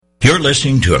You're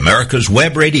listening to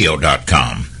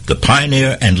America'sWebRadio.com, the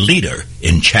pioneer and leader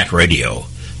in chat radio.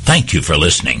 Thank you for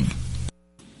listening.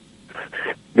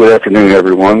 Good afternoon,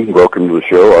 everyone. Welcome to the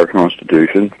show, Our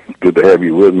Constitution. Good to have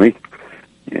you with me.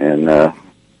 And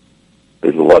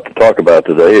there's a lot to talk about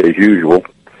today, as usual.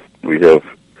 We have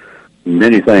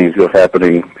many things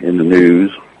happening in the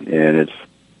news, and it's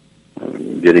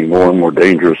getting more and more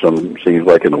dangerous, seems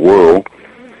like, in the world.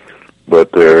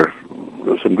 But there are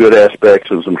some good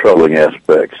aspects and some troubling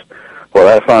aspects. What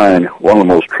I find one of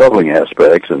the most troubling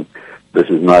aspects, and this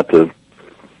is not to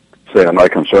say I'm not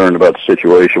concerned about the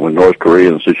situation with North Korea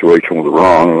and the situation with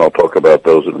Iran, and I'll talk about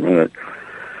those in a minute.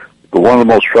 But one of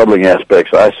the most troubling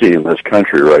aspects I see in this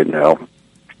country right now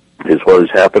is what is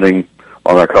happening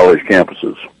on our college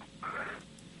campuses.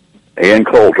 Ann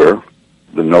Coulter,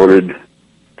 the noted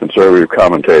conservative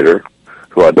commentator,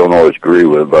 who I don't always agree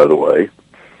with, by the way,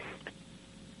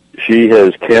 she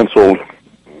has canceled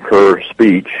her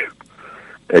speech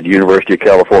at the University of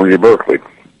California, Berkeley,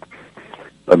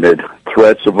 amid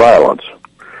threats of violence.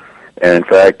 And in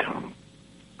fact,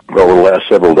 over the last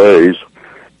several days,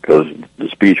 because the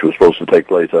speech was supposed to take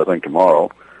place, I think,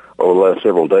 tomorrow, over the last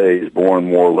several days, more and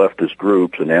more leftist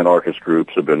groups and anarchist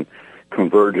groups have been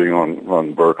converging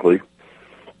on Berkeley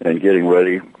and getting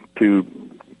ready to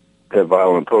have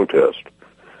violent protest.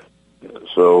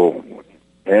 So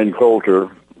Ann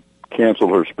Coulter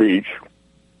canceled her speech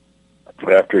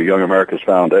after Young America's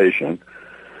Foundation,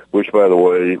 which, by the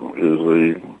way, is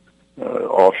the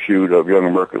offshoot of Young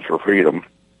Americans for Freedom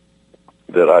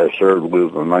that I served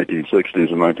with in the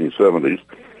 1960s and 1970s.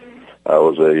 I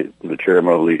was the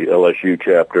chairman of the LSU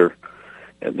chapter,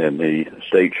 and then the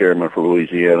state chairman for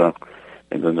Louisiana,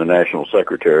 and then the national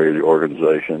secretary of the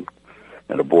organization,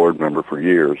 and a board member for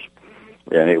years.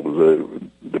 And it was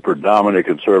the predominant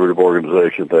conservative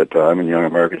organization at that time, and Young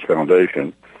Americans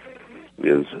Foundation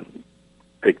is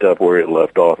picked up where it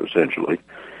left off, essentially.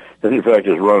 And in fact,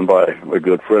 is run by a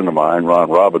good friend of mine, Ron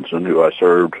Robinson, who I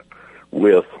served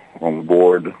with on the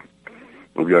board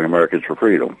of Young Americans for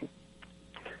Freedom.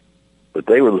 But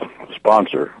they were the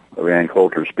sponsor of Ann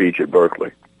Coulter's speech at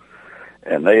Berkeley.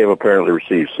 And they have apparently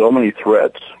received so many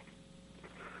threats,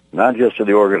 not just to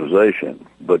the organization,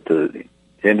 but to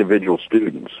individual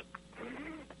students,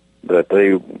 that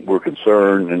they were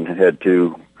concerned and had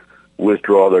to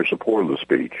withdraw their support of the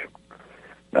speech.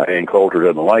 Now, Ann Coulter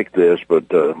doesn't like this, but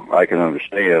I can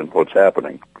understand what's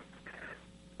happening.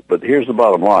 But here's the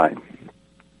bottom line.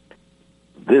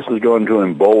 This is going to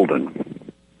embolden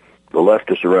the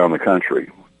leftists around the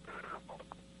country,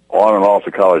 on and off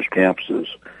the college campuses,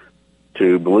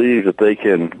 to believe that they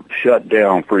can shut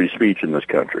down free speech in this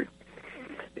country.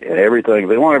 And everything,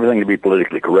 they want everything to be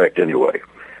politically correct anyway.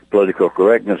 Political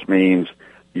correctness means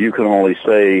you can only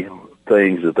say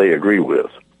things that they agree with.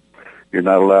 You're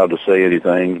not allowed to say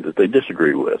anything that they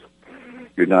disagree with.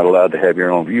 You're not allowed to have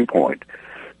your own viewpoint.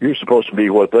 You're supposed to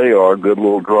be what they are, good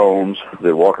little drones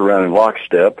that walk around in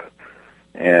lockstep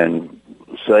and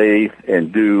say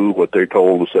and do what they're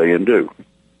told to say and do.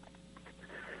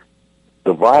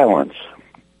 The violence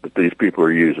that these people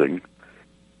are using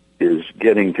is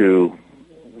getting to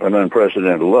an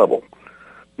unprecedented level.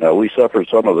 Now, we suffered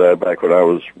some of that back when I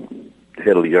was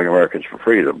head of the Young Americans for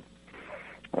Freedom.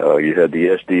 You had the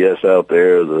SDS out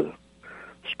there, the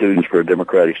Students for a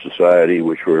Democratic Society,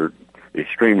 which were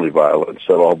extremely violent,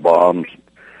 set off bombs.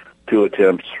 2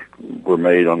 attempts were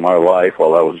made on my life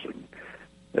while I was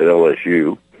at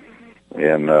LSU,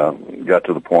 and got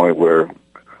to the point where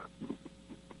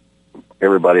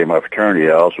everybody in my fraternity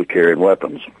house was carrying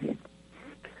weapons.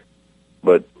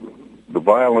 But the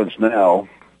violence now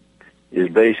is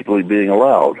basically being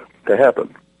allowed to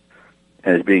happen,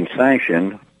 and is being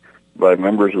sanctioned by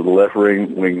members of the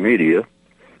left-wing media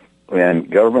and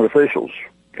government officials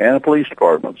and the police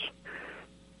departments.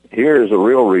 Here is a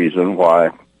real reason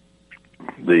why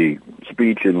the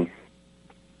speech at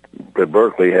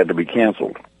Berkeley had to be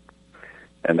canceled.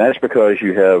 And that's because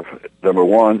you have, number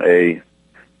one, a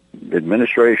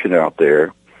administration out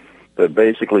there that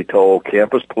basically told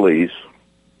campus police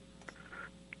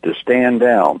to stand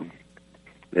down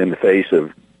in the face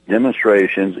of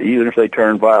demonstrations, even if they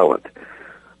turned violent.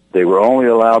 They were only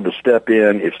allowed to step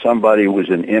in if somebody was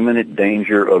in imminent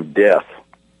danger of death.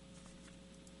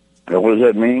 Now, what does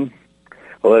that mean?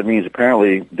 Well, that means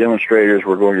apparently demonstrators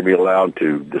were going to be allowed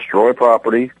to destroy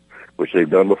property, which they've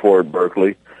done before at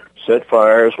Berkeley, set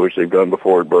fires, which they've done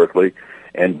before at Berkeley,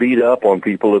 and beat up on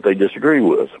people that they disagree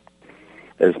with.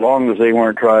 As long as they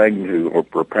weren't trying to, or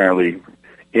apparently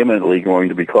imminently going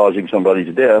to be causing somebody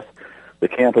to death, the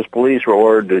campus police were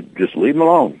ordered to just leave them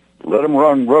alone, let them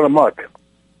run amok.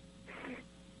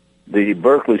 The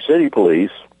Berkeley City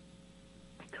Police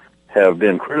have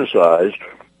been criticized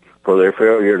for their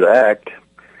failure to act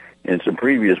in some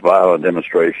previous violent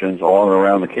demonstrations on and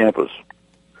around the campus.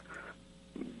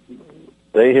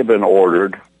 They have been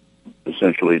ordered,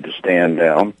 essentially, to stand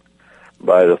down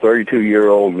by the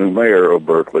 32-year-old new mayor of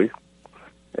Berkeley,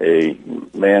 a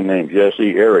man named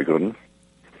Jesse Aragon,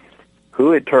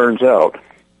 who it turns out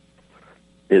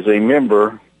is a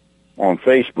member on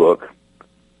Facebook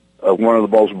of one of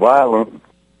the most violent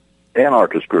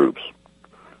anarchist groups,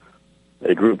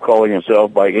 a group calling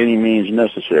itself By Any Means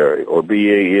Necessary, or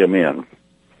BAMN.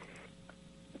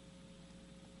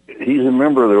 He's a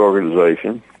member of the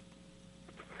organization,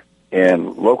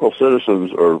 and local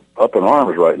citizens are up in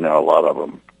arms right now, a lot of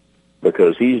them,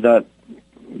 because he's not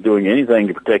doing anything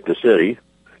to protect the city.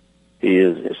 He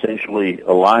has essentially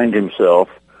aligned himself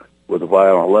with the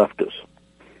violent leftists.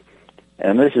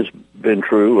 And this has been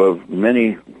true of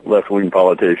many left-wing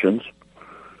politicians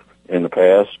in the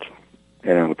past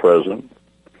and in the present,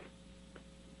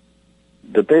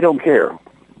 that they don't care.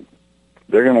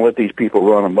 They're going to let these people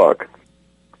run amok.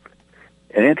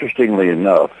 And interestingly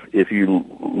enough, if you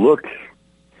look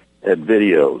at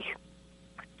videos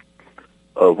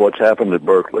of what's happened at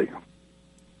Berkeley,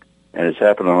 and it's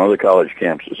happened on other college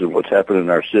campuses, and what's happened in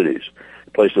our cities,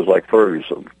 places like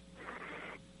Ferguson,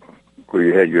 where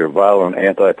you had your violent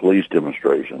anti-police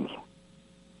demonstrations,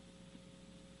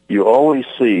 you always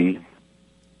see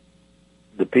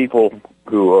the people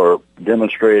who are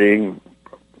demonstrating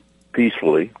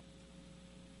peacefully,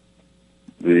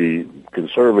 the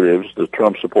conservatives, the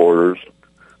Trump supporters,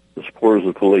 the supporters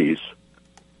of police,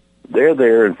 they're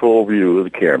there in full view of the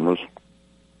cameras.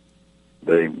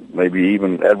 They may be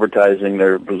even advertising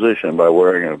their position by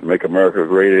wearing a Make America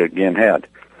Great Again hat,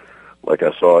 like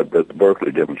I saw at the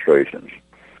Berkeley demonstrations.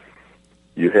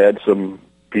 You had some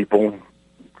people,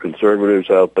 conservatives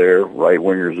out there,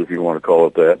 right-wingers if you want to call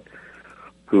it that,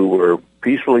 who were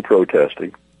peacefully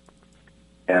protesting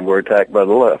and were attacked by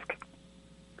the left.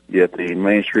 Yet the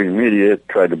mainstream media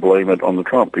tried to blame it on the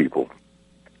Trump people.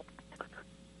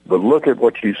 But look at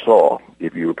what you saw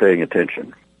if you were paying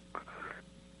attention.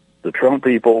 The Trump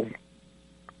people,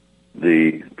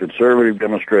 the conservative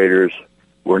demonstrators,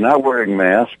 were not wearing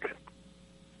masks.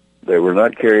 They were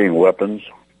not carrying weapons.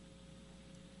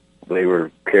 They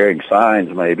were carrying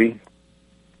signs, maybe.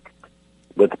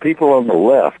 But the people on the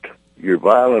left, your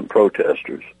violent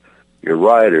protesters, your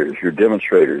rioters, your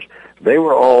demonstrators, they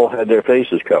were all had their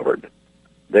faces covered.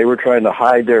 They were trying to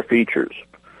hide their features.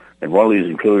 And one of these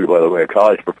included, by the way, a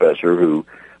college professor who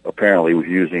apparently was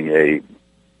using a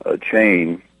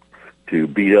chain to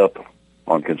beat up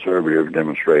on conservative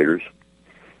demonstrators.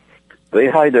 They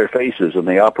hide their faces and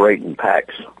they operate in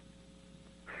packs.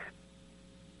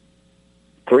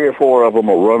 3 or 4 of them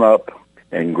will run up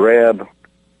and grab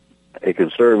a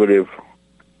conservative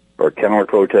or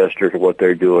counter-protester to what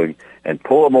they're doing and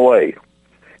pull them away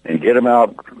and get them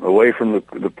out away from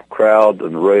the crowd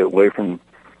and away from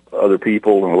other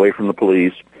people and away from the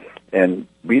police and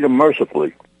beat them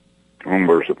unmercifully.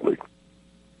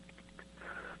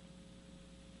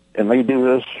 And they do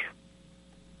this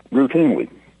routinely.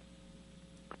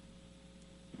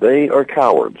 They are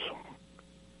cowards.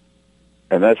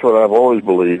 And that's what I've always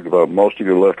believed about most of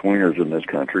your left-wingers in this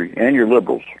country and your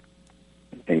liberals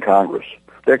in Congress.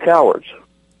 They're cowards.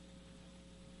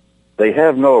 They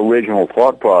have no original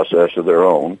thought process of their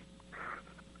own.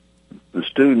 The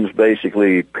students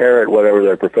basically parrot whatever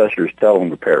their professors tell them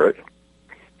to parrot.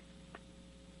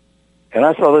 And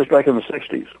I saw this back in the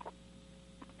 60s.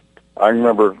 I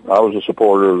remember I was a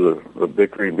supporter of the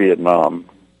victory in Vietnam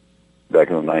back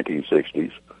in the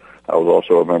 1960s. I was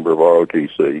also a member of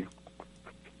ROTC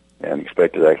and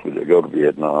expected actually to go to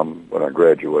Vietnam when I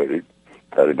graduated.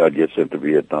 I did not get sent to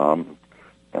Vietnam,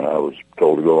 and I was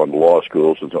told to go on to law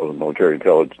school since I was a military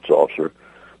intelligence officer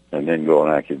and then go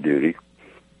on active duty.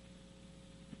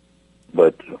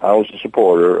 But I was a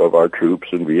supporter of our troops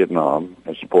in Vietnam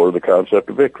and supported the concept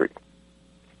of victory.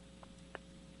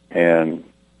 And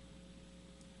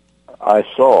I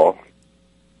saw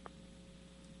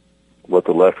what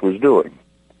the left was doing.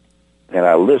 And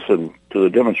I listened to the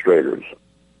demonstrators.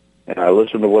 And I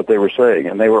listened to what they were saying.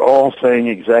 And they were all saying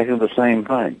exactly the same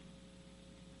thing.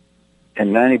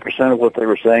 And 90% of what they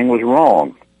were saying was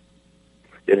wrong.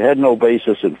 It had no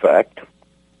basis in fact.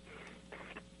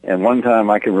 And one time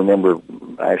I can remember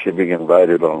actually being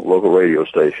invited on a local radio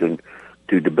station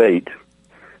to debate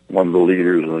one of the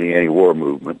leaders of the anti-war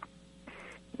movement,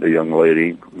 a young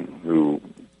lady who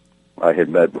I had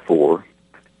met before.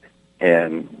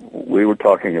 And we were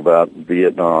talking about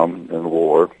Vietnam and the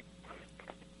war.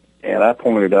 And I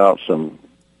pointed out some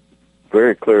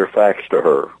very clear facts to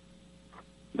her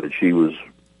that she was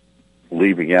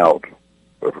leaving out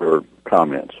of her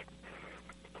comments.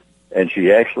 And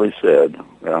she actually said,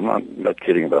 and I'm not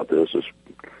kidding about this, it's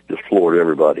just floored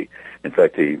everybody. In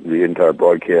fact, the entire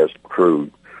broadcast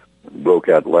crew broke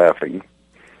out laughing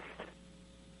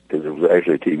because it was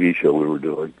actually a TV show we were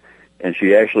doing. And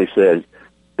she actually said,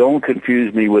 "Don't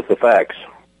confuse me with the facts.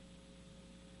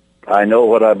 I know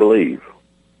what I believe."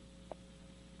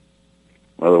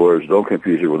 In other words, don't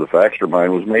confuse her with the facts. Her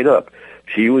mind was made up.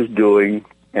 She was doing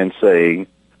and saying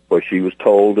what she was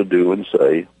told to do and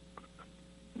say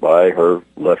by her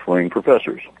left-wing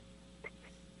professors.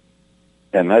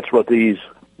 And that's what these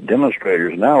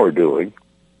demonstrators now are doing,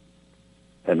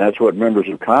 and that's what members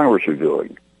of Congress are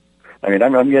doing. I mean,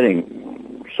 I'm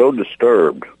getting so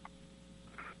disturbed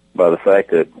by the fact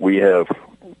that we have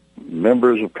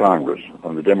members of Congress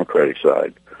on the Democratic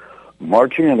side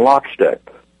marching in lockstep,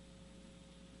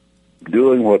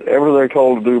 doing whatever they're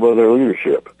told to do by their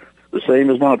leadership. The same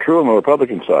is not true on the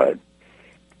Republican side.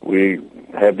 We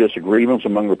have disagreements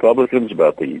among Republicans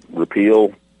about the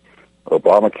repeal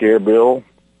Obamacare bill,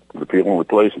 repeal and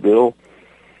replace bill.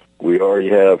 We already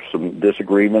have some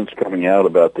disagreements coming out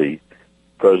about the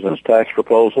president's tax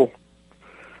proposal.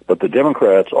 But the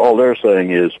Democrats, all they're saying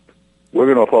is, we're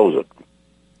going to oppose it.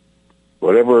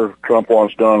 Whatever Trump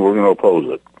wants done, we're going to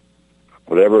oppose it.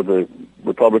 Whatever the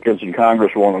Republicans in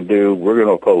Congress want to do, we're going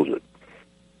to oppose it.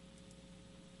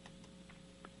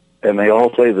 And they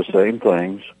all say the same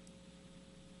things.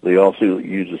 They also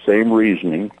use the same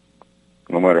reasoning,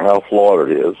 no matter how flawed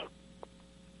it is.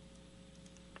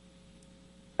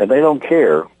 And they don't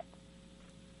care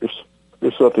if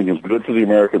something is good for the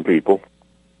American people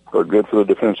or good for the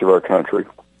defense of our country.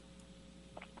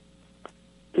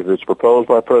 If it's proposed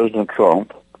by President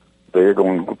Trump, they are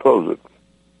going to oppose it.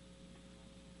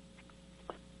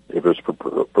 If it's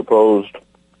proposed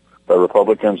by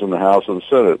Republicans in the House and the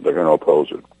Senate, they're going to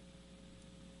oppose it.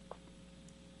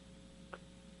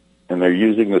 And they're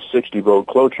using the 60-vote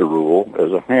cloture rule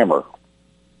as a hammer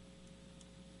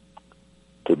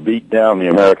to beat down the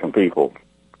American people,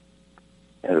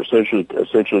 and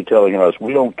essentially telling us,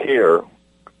 we don't care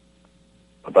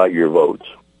about your votes.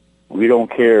 We don't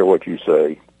care what you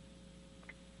say.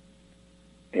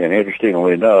 And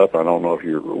interestingly enough, I don't know if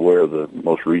you're aware of the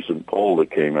most recent poll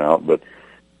that came out, but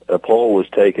a poll was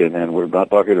taken, and we're not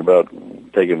talking about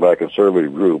taken by a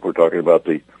conservative group. We're talking about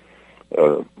the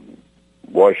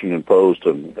Washington Post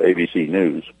and ABC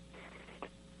News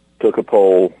took a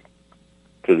poll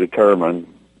to determine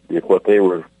if what they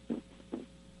were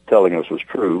telling us was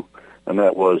true, and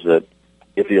that was that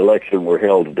if the election were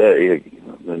held today,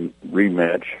 the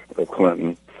rematch of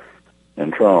Clinton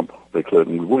and Trump, that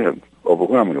Clinton would win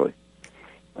overwhelmingly.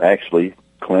 Actually,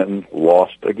 Clinton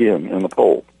lost again in the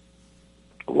poll.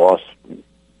 Lost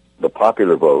the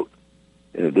popular vote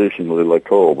in addition to the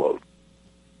electoral vote.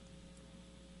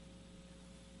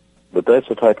 But that's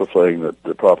the type of thing that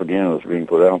the propaganda is being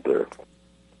put out there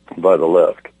by the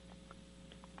left.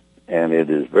 And it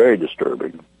is very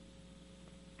disturbing.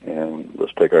 And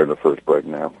let's take our first break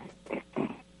now.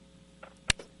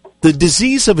 The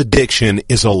disease of addiction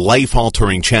is a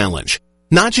life-altering challenge,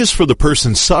 not just for the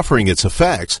person suffering its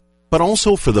effects, but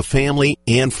also for the family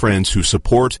and friends who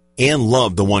support and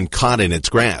love the one caught in its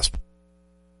grasp.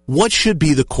 What should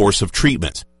be the course of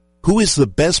treatment? Who is the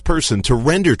best person to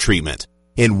render treatment?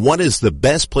 And what is the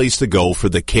best place to go for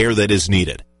the care that is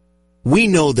needed? We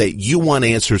know that you want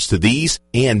answers to these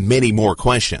and many more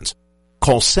questions.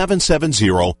 Call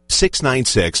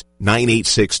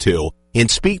 770-696-9862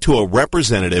 and speak to a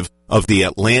representative of the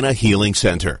Atlanta Healing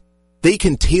Center. They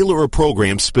can tailor a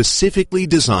program specifically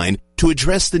designed to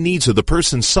address the needs of the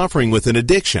person suffering with an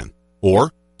addiction,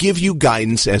 or give you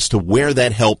guidance as to where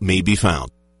that help may be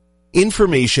found.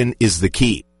 Information is the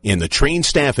key, and the trained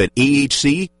staff at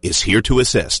AHC is here to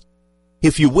assist.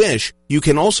 If you wish, you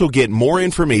can also get more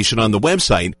information on the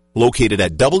website located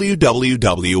at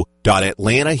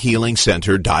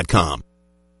www.atlantahealingcenter.com.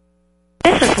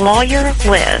 This is Lawyer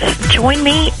Liz. Join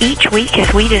me each week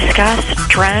as we discuss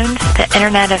drones, the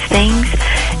Internet of Things,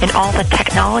 and all the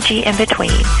technology in between.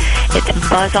 It's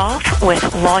Buzz Off with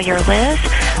Lawyer Liz,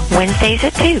 Wednesdays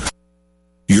at 2.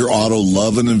 Your auto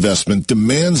love and investment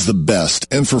demands the best,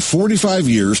 and for 45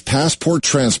 years, Passport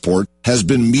Transport has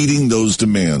been meeting those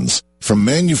demands. From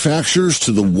manufacturers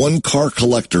to the one-car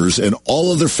collectors and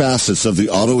all other facets of the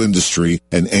auto industry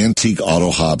and antique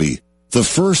auto hobby. The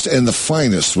first and the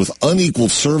finest with unequaled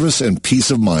service and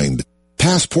peace of mind.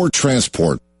 Passport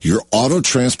Transport, your auto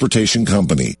transportation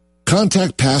company.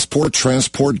 Contact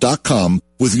PassportTransport.com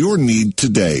with your need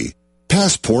today.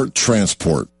 Passport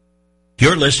Transport.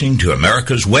 You're listening to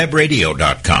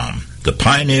AmericasWebRadio.com, the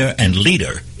pioneer and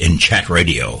leader in chat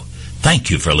radio. Thank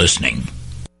you for listening.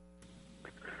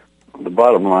 The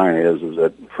bottom line is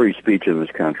that free speech in this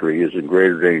country is in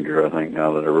greater danger, I think,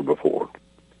 now than ever before.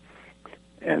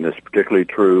 And it's particularly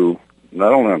true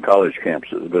not only on college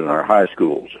campuses, but in our high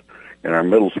schools, in our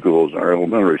middle schools, and our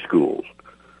elementary schools,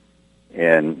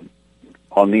 and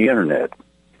on the Internet.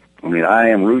 I mean, I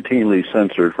am routinely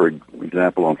censored, for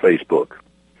example, on Facebook.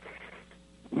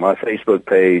 My Facebook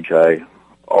page, I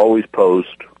always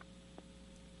post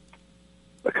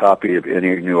a copy of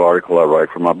any new article I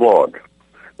write for my blog,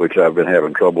 which I've been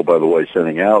having trouble, by the way,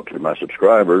 sending out to my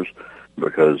subscribers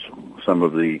because some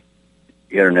of the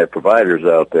Internet providers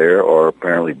out there are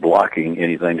apparently blocking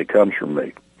anything that comes from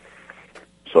me.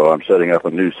 So I'm setting up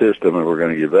a new system, and we're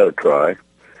going to give that a try.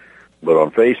 But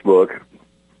on Facebook,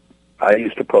 I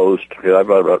used to post, I've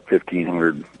got about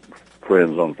 1,500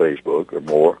 friends on Facebook or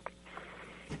more.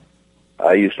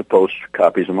 I used to post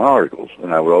copies of my articles,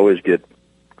 and I would always get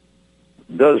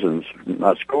dozens,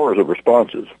 not scores of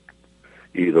responses,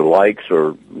 either likes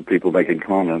or people making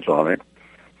comments on it.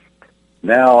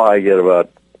 Now I get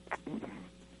about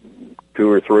 2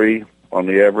 or 3 on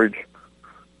the average.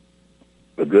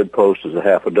 A good post is a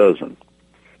half a dozen.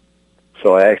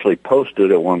 So I actually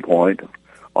posted at one point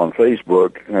on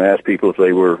Facebook and asked people if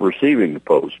they were receiving the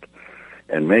post.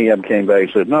 And many of them came back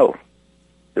and said no.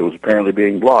 It was apparently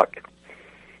being blocked.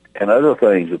 And other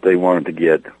things that they wanted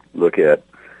to look at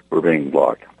were being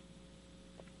blocked.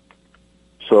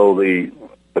 So the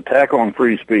attack on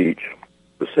free speech,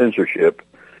 the censorship,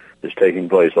 is taking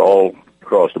place all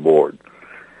across the board.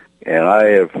 And I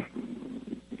have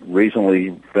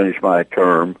recently finished my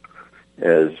term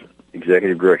as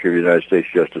Executive Director of the United States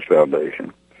Justice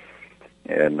Foundation.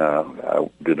 And I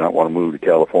did not want to move to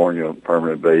California on a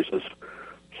permanent basis,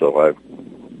 so I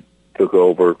took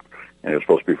over, and it was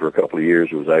supposed to be for a couple of years.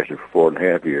 It was actually for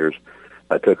 4.5 years.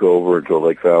 I took over until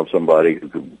they found somebody who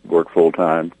could work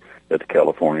full-time at the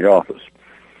California office.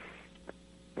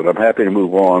 But I'm happy to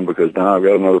move on because now I've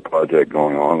got another project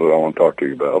going on that I want to talk to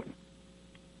you about.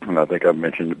 And I think I've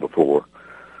mentioned it before.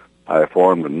 I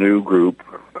formed a new group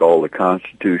called the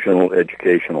Constitutional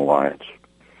Education Alliance.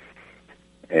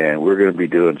 And we're going to be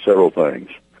doing several things.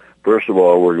 First of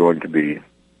all, we're going to be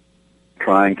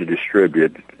trying to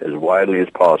distribute as widely as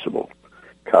possible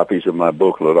copies of my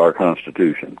booklet, Our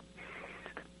Constitution.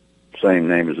 Same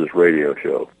name as this radio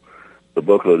show. The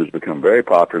booklet has become very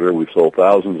popular. We've sold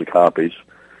thousands of copies,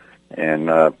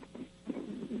 and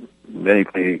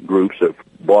many groups have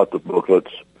bought the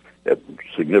booklets at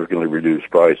significantly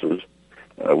reduced prices.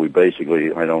 I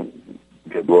don't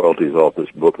get royalties off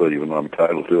this booklet, even though I'm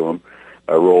entitled to them.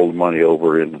 I rolled money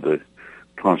over into the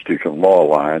Constitutional Law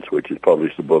Alliance, which has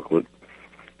published the booklet,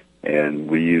 and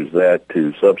we use that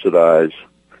to subsidize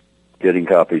getting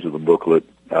copies of the booklet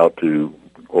out to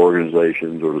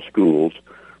organizations or to schools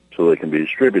so they can be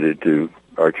distributed to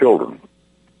our children.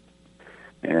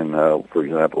 And, for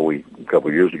example, a couple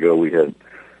of years ago, we had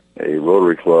a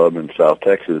Rotary Club in South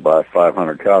Texas buy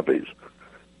 500 copies,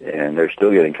 and they're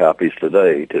still getting copies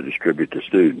today to distribute to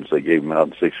students. They gave them out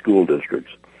in 6 school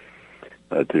districts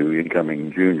to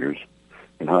incoming juniors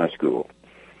in high school.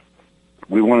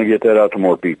 We want to get that out to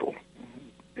more people,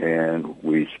 and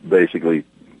we basically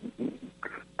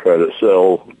try to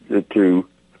sell it to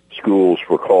schools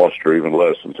for cost or even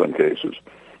less in some cases.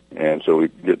 And so we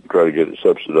try to get it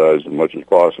subsidized as much as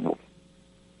possible.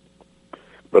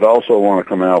 But I also want to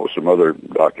come out with some other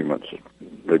documents,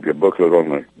 maybe a booklet on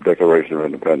the Declaration of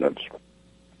Independence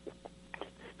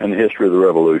and the history of the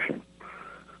Revolution,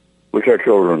 which our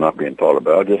children are not being taught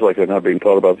about, just like they're not being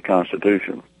taught about the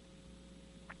Constitution.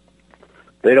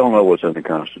 They don't know what's in the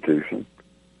Constitution.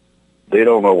 They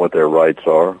don't know what their rights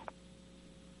are.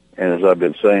 And as I've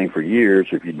been saying for years,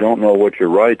 if you don't know what your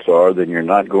rights are, then you're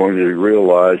not going to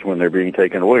realize when they're being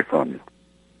taken away from you.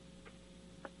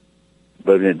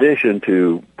 But in addition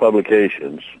to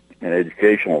publications and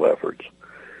educational efforts,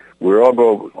 we're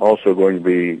also going to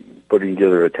be putting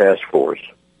together a task force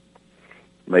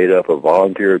made up of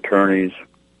volunteer attorneys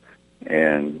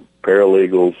and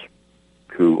paralegals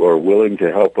who are willing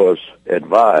to help us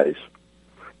advise,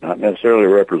 not necessarily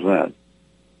represent,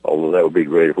 although that would be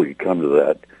great if we could come to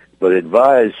that, but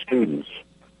advise students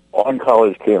on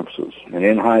college campuses and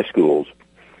in high schools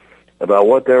about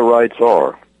what their rights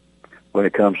are when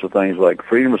it comes to things like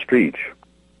freedom of speech,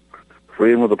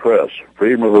 freedom of the press,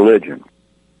 freedom of religion.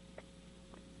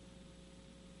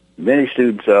 Many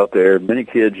students out there, many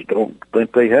kids don't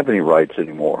think they have any rights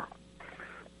anymore.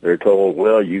 They're told,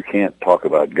 well, you can't talk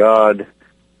about God,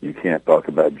 you can't talk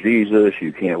about Jesus,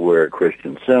 you can't wear a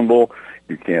Christian symbol,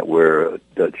 you can't wear a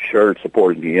shirt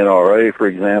supporting the NRA, for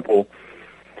example.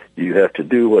 You have to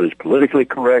do what is politically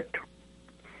correct.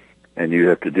 and you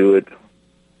have to do it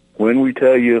when we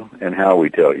tell you and how we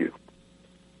tell you.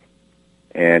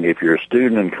 And if you're a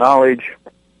student in college,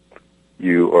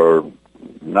 you are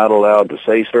not allowed to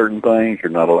say certain things.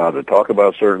 You're not allowed to talk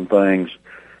about certain things.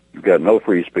 You've got no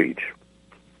free speech.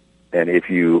 And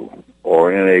if you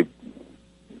are in a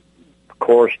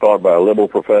course taught by a liberal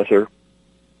professor,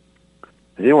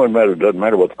 it doesn't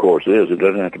matter what the course is. It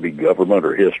doesn't have to be government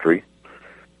or history.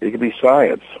 It could be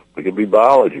science. It could be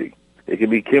biology. It could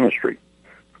be chemistry.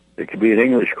 It could be an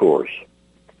English course.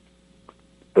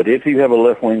 But if you have a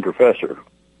left-wing professor,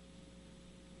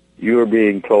 you are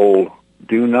being told,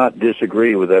 do not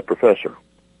disagree with that professor.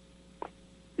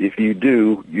 If you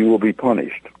do, you will be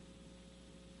punished.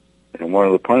 And one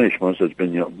of the punishments that's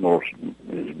been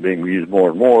is being used more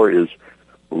and more is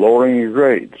lowering your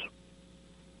grades.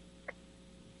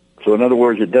 So in other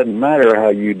words, it doesn't matter how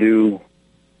you do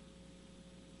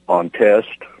on tests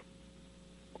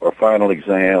or final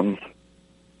exams,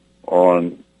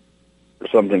 on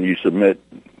something you submit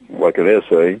like an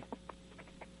essay.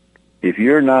 If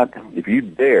you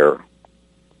dare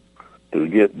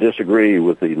to disagree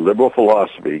with the liberal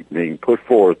philosophy being put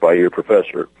forth by your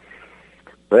professor,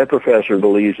 that professor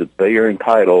believes that they are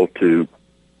entitled to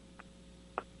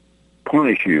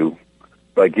punish you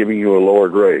by giving you a lower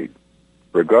grade,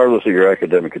 regardless of your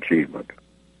academic achievement.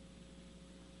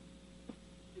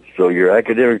 So your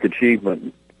academic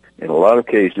achievement, in a lot of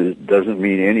cases, doesn't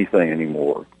mean anything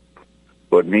anymore.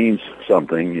 What means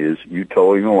something is you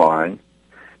towing the line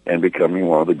and becoming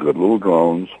one of the good little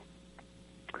drones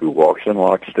who walks in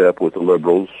lockstep with the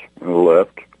liberals and the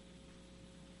left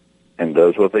and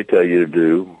does what they tell you to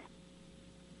do,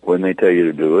 when they tell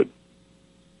you to do it,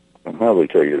 and how they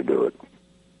tell you to do it.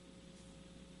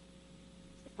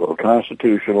 Well,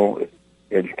 Constitutional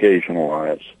Education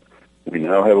Alliance, we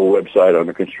now have a website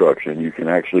under construction. You can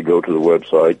actually go to the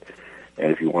website,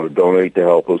 and if you want to donate to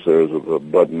help us, there's a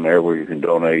button there where you can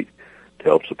donate to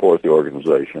help support the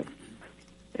organization.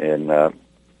 And the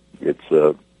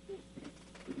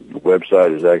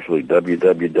website is actually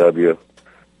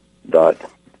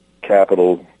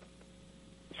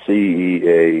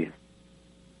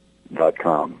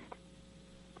www.capitalcea.com.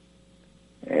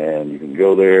 And you can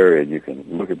go there and you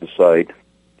can look at the site,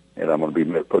 and I'm going to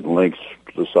be putting links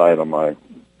to the site on my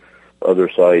other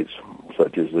sites,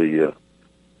 such as the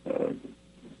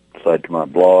site to my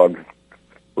blog,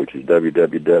 which is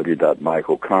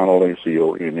www.michaelconnelly,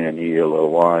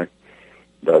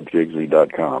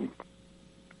 CONNELLY.jigsy.com.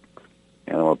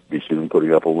 And I'll be soon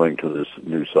putting up a link to this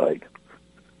new site.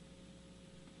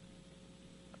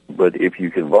 But if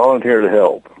you can volunteer to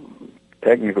help,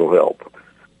 technical help,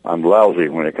 I'm lousy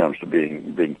when it comes to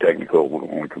being technical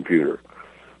on a computer.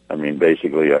 I mean,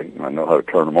 basically, I know how to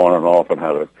turn them on and off and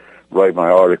how to write my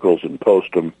articles and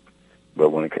post them. But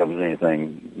when it comes to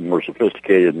anything more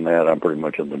sophisticated than that, I'm pretty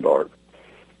much in the dark.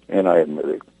 And I admit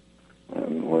it.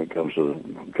 And when it comes to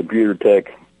computer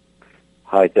tech,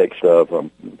 high-tech stuff, I'm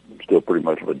still pretty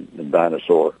much of a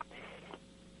dinosaur.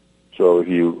 So if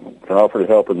you can offer to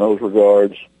help in those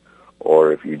regards,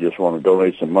 or if you just want to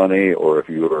donate some money, or if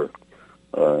you are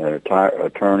an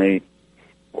attorney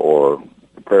or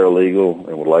a paralegal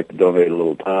and would like to donate a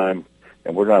little time,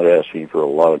 and we're not asking for a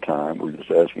lot of time, we're just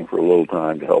asking for a little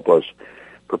time to help us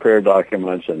prepare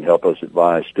documents and help us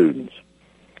advise students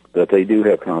that they do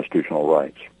have constitutional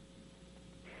rights.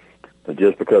 That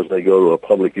just because they go to a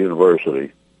public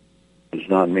university does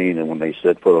not mean that when they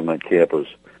set foot on that campus,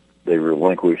 they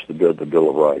relinquish the Bill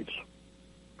of Rights.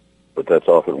 But that's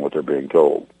often what they're being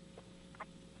told.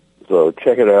 So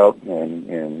check it out,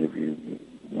 and if you're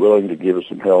willing to give us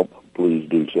some help, please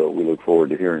do so. We look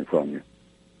forward to hearing from you,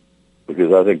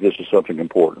 because I think this is something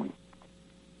important.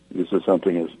 This is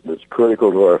something that's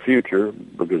critical to our future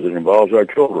because it involves our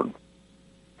children.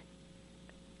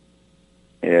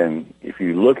 And if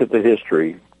you look at the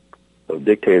history of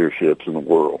dictatorships in the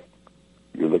world,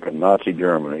 you look at Nazi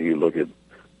Germany, you look at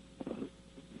the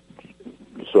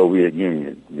Soviet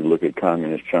Union, you look at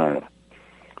Communist China,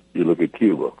 you look at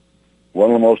Cuba. One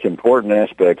of the most important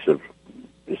aspects of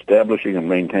establishing and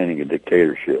maintaining a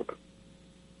dictatorship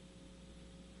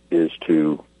is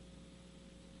to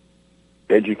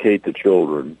educate the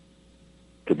children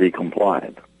to be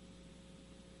compliant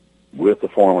with the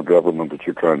form of government that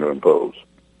you're trying to impose,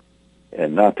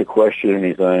 and not to question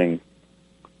anything,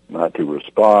 not to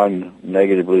respond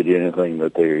negatively to anything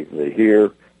that they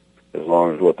hear, as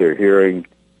long as what they're hearing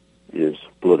is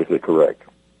politically correct.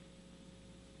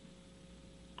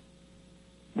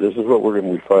 This is what we're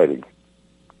going to be fighting,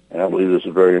 and I believe this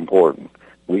is very important.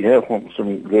 We have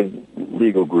some good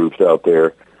legal groups out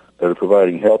there that are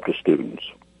providing help to students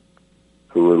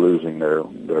who are losing their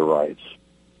rights.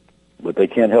 but they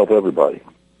can't help everybody.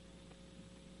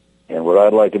 And what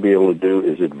I'd like to be able to do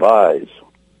is advise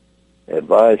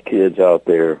kids out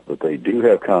there that they do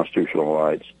have constitutional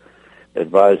rights,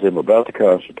 advise them about the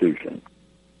Constitution.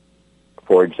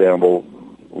 For example,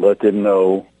 let them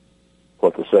know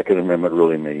what the Second Amendment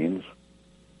really means.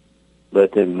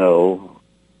 Let them know,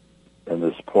 and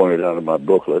this is pointed out in my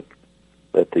booklet,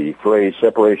 that the phrase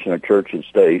separation of church and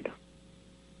state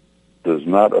does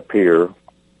not appear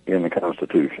in the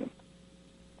Constitution.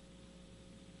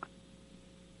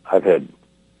 I've had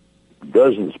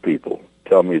dozens of people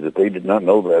tell me that they did not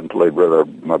know that until they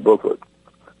read my booklet.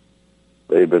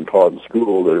 They had been taught in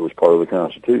school that it was part of the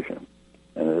Constitution,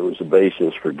 and it was the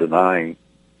basis for denying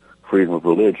freedom of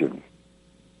religion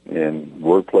in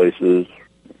workplaces,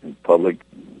 in public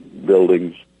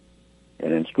buildings,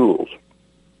 and in schools.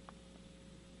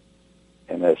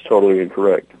 And that's totally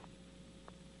incorrect.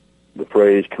 The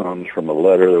phrase comes from a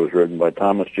letter that was written by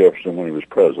Thomas Jefferson when he was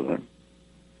president.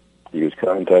 He was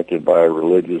contacted by a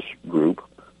religious group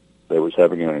that was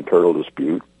having an internal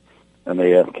dispute, and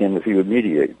they asked him if he would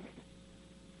mediate.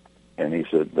 And he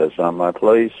said, "That's not my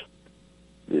place.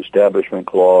 The Establishment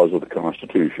Clause of the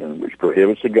Constitution, which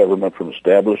prohibits the government from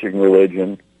establishing a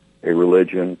religion,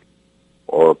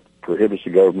 or prohibits the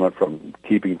government from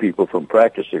keeping people from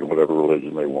practicing whatever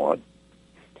religion they want."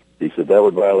 He said that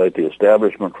would violate the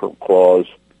Establishment Clause,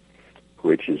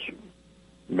 which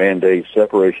mandates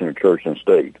separation of church and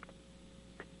state,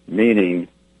 meaning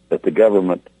that the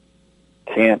government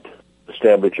can't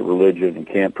establish a religion and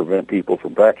can't prevent people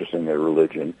from practicing their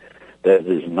religion. That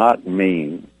does not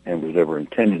mean, and was never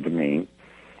intended to mean,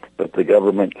 that the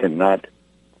government cannot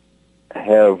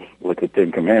have, like the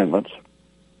Ten Commandments,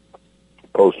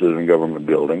 posted in a government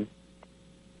building,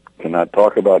 cannot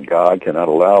talk about God, cannot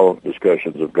allow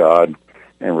discussions of God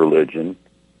and religion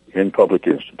in public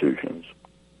institutions.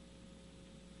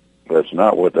 That's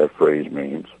not what that phrase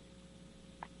means,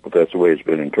 but that's the way it's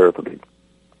been interpreted.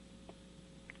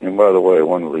 And by the way,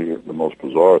 one of the most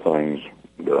bizarre things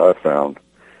that I found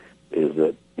is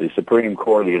that the Supreme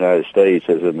Court of the United States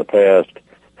has in the past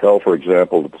held, for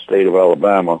example, that the state of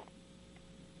Alabama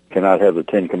cannot have the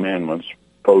Ten Commandments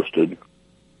posted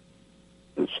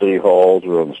at city halls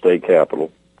or on the state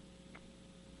capitol.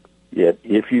 Yet,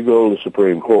 if you go to the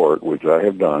Supreme Court, which I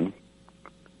have done,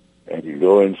 and you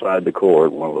go inside the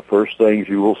court, one of the first things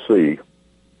you will see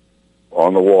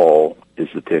on the wall is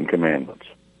the Ten Commandments.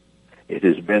 It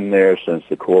has been there since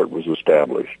the court was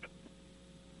established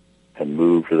and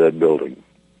moved to that building.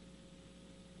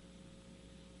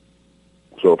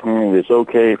 So apparently it's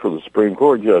okay for the Supreme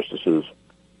Court justices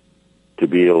to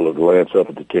be able to glance up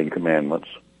at the Ten Commandments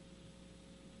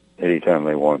anytime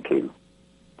they want to.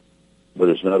 But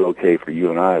it's not okay for you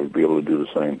and I to be able to do the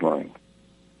same thing.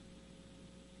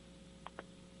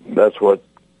 That's what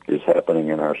is happening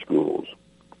in our schools.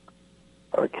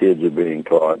 Our kids are being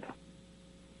taught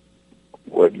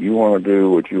what you want to do,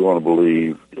 what you want to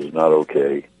believe is not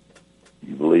okay.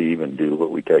 You believe and do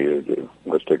what we tell you to do.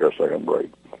 Let's take our second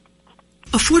break.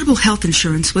 Affordable health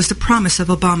insurance was the promise of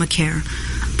Obamacare,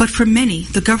 but for many,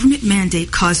 the government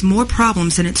mandate caused more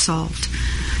problems than it solved.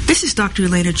 This is Dr.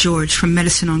 Elena George from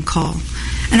Medicine on Call,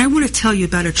 and I want to tell you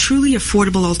about a truly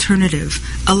affordable alternative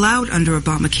allowed under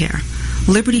Obamacare,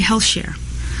 Liberty HealthShare.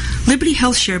 Liberty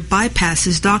HealthShare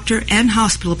bypasses doctor and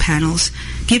hospital panels,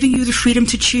 giving you the freedom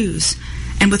to choose.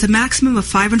 And with a maximum of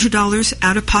 $500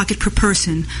 out-of-pocket per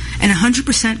person and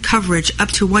 100% coverage up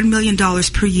to $1 million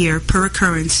per year per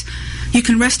occurrence, you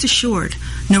can rest assured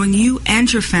knowing you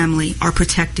and your family are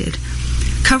protected.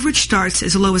 Coverage starts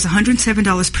as low as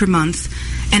 $107 per month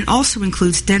and also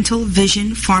includes dental,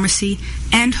 vision, pharmacy,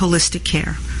 and holistic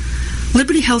care.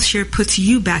 Liberty HealthShare puts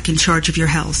you back in charge of your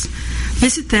health.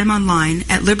 Visit them online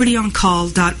at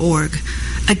libertyoncall.org.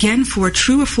 Again, for a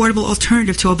true affordable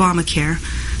alternative to Obamacare,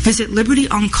 visit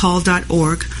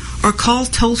libertyoncall.org or call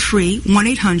toll-free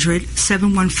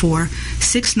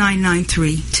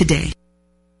 1-800-714-6993 today.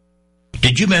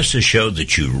 Did you miss a show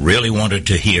that you really wanted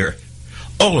to hear?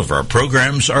 All of our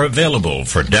programs are available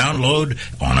for download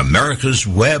on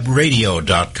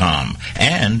americaswebradio.com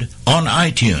and on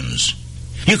iTunes.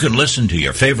 You can listen to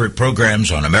your favorite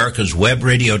programs on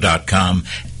americaswebradio.com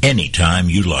anytime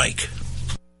you like.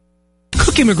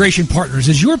 Cook Immigration Partners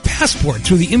is your passport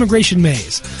through the immigration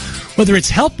maze. Whether it's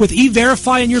help with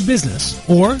E-Verify in your business,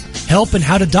 or help in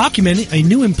how to document a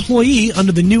new employee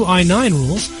under the new I-9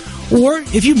 rules, or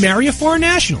if you marry a foreign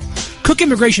national, Cook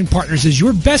Immigration Partners is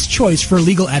your best choice for a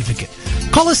legal advocate.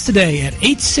 Call us today at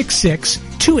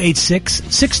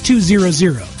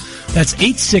 866-286-6200. That's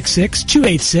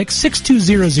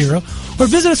 866-286-6200, or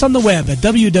visit us on the web at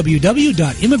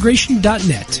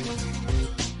www.immigration.net.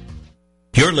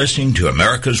 You're listening to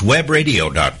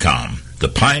americaswebradio.com, the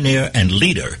pioneer and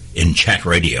leader in chat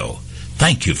radio.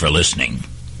 Thank you for listening.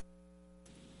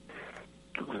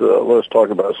 So let's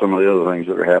talk about some of the other things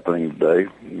that are happening today,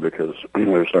 because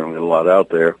there's certainly a lot out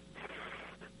there.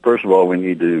 First of all, we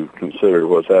need to consider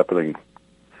what's happening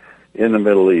in the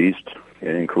Middle East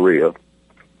and in Korea.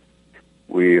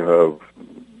 We have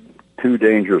two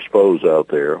dangerous foes out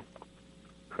there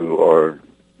who are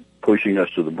pushing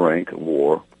us to the brink of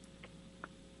war,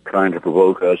 trying to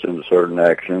provoke us into certain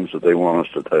actions that they want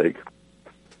us to take.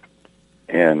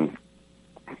 And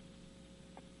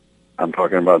I'm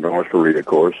talking about North Korea, of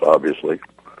course, obviously.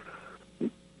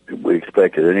 We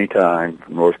expect at any time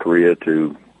North Korea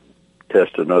to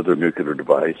test another nuclear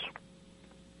device.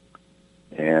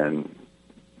 And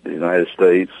the United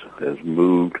States has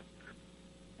moved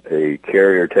a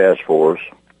carrier task force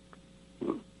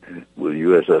with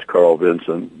USS Carl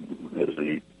Vinson as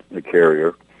the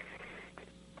carrier,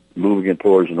 moving it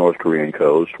towards the North Korean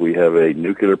coast. We have a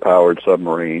nuclear-powered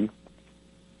submarine,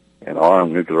 an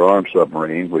nuclear-armed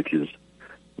submarine, which is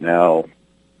now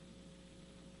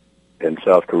in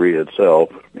South Korea itself,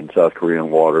 in South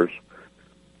Korean waters.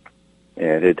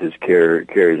 And it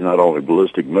carries not only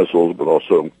ballistic missiles, but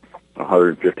also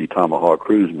 150 Tomahawk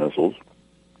cruise missiles,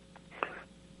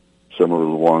 similar to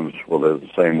the ones, well, they're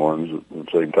the same ones, the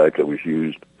same type that was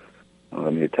used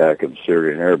in the attack of the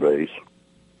Syrian air base.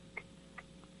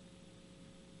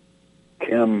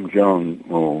 Kim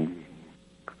Jong-un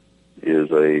is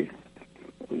the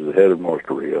head of North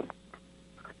Korea,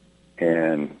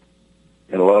 and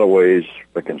in a lot of ways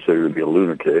I consider to be a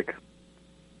lunatic,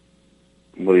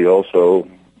 but he also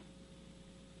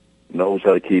knows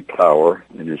how to keep power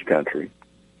in his country.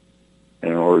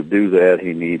 And in order to do that,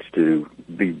 he needs to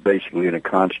be basically in a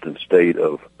constant state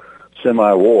of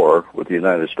semi-war with the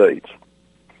United States,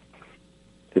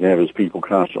 and have his people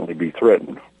constantly be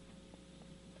threatened.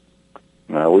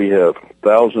 Now, we have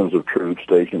thousands of troops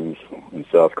stationed in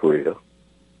South Korea,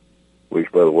 which,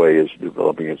 by the way, is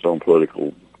developing its own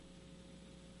politically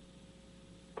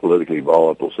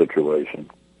volatile situation.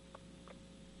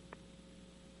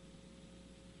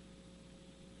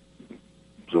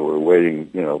 So we're waiting,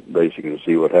 basically to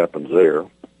see what happens there.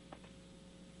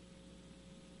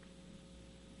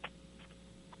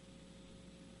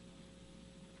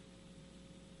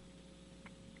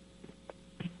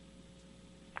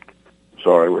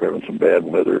 Sorry, we're having some bad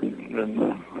weather, and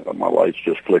my lights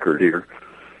just flickered here.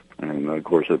 And, of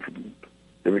course, if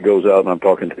it goes out and I'm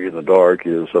talking to you in the dark,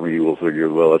 some of you will figure,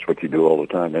 well, that's what you do all the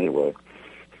time anyway.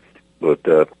 But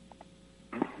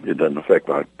it doesn't affect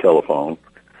my telephone.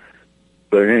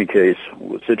 But in any case,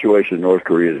 the situation in North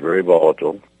Korea is very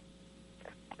volatile.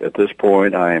 At this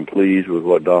point, I am pleased with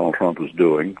what Donald Trump is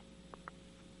doing.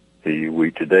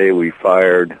 Today we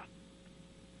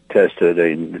tested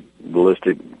a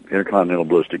intercontinental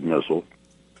ballistic missile,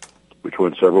 which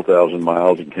went several thousand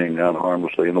miles and came down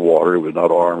harmlessly in the water. It was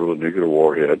not armed with a nuclear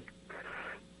warhead.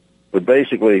 But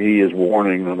basically, he is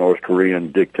warning the North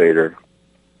Korean dictator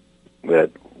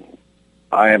that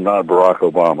I am not Barack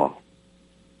Obama.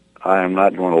 I am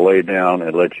not going to lay down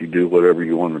and let you do whatever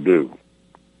you want to do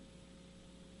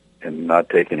and not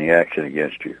take any action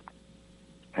against you.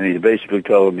 And he's basically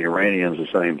telling the Iranians the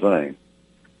same thing.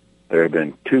 There have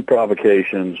been 2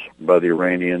 provocations by the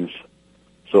Iranians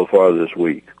so far this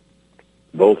week,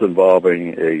 both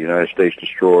involving a United States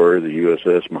destroyer, the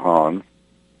USS Mahan,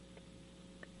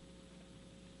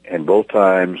 and both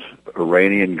times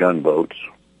Iranian gunboats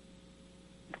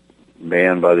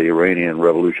manned by the Iranian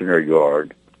Revolutionary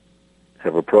Guard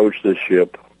have approached this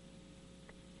ship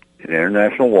in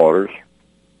international waters.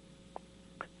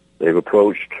 They've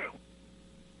approached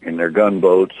in their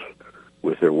gunboats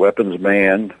with their weapons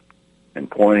manned and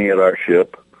pointing at our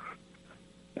ship.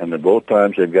 And then both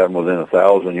times they've gotten within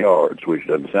 1,000 yards, which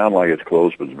doesn't sound like it's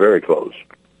close, but it's very close.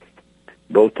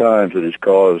 Both times it has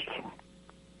caused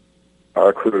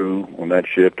our crew on that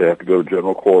ship to have to go to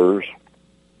general quarters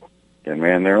and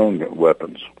man their own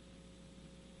weapons.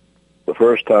 The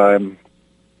first time,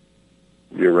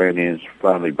 the Iranians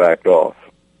finally backed off.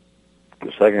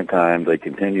 The second time, they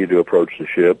continued to approach the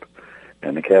ship,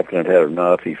 and the captain had had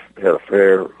enough. He had a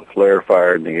flare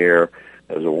fired in the air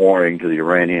as a warning to the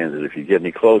Iranians that if you get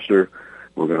any closer,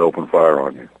 we're going to open fire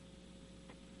on you.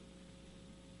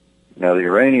 Now, the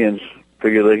Iranians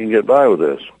figure they can get by with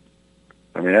this.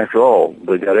 I mean, after all,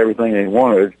 they got everything they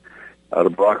wanted out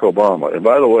of Barack Obama. And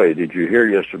by the way, did you hear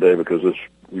yesterday, because this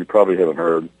you probably haven't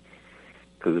heard,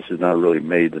 because this has not really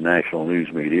made the national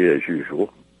news media as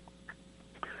usual,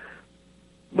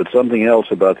 but something else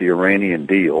about the Iranian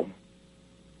deal,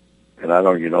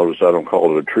 and you notice I don't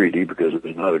call it a treaty because it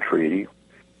is not a treaty.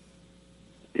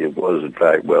 it was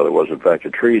in fact a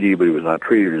treaty, but it was not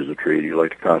treated as a treaty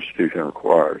like the Constitution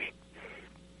requires.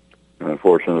 And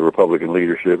unfortunately, the Republican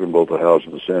leadership in both the House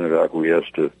and the Senate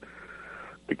acquiesced to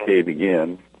cave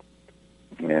again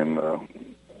and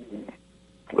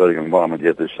letting Obama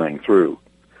get this thing through.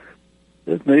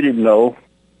 They didn't know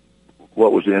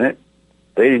what was in it.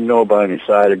 They didn't know about any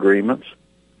side agreements.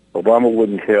 Obama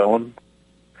wouldn't tell them,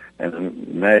 and the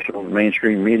national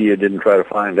mainstream media didn't try to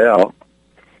find out.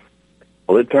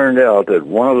 Well, it turned out that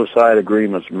one of the side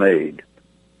agreements made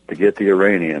to get the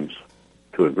Iranians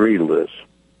to agree to this,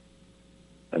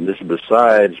 and this is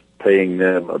besides paying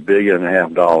them $1.5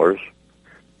 billion,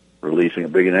 releasing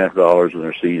 $1.5 billion in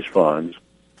their seized funds,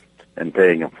 and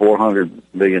paying them $400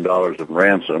 million of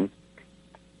ransom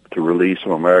to release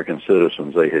some American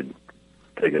citizens they had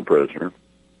taken prisoner.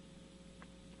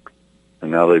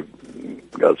 And now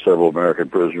they've got several American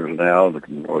prisoners now.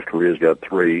 North Korea's got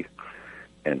 3,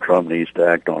 and Trump needs to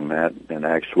act on that and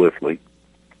act swiftly.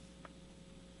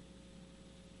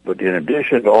 But in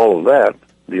addition to all of that,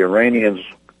 the Iranians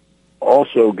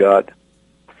also got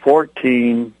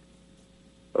 14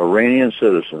 Iranian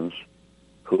citizens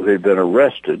who had been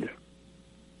arrested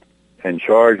and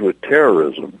charged with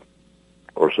terrorism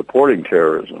or supporting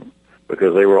terrorism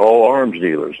because they were all arms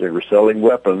dealers. They were selling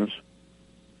weapons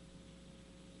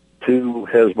to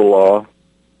Hezbollah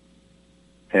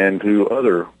and to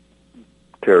other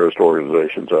terrorist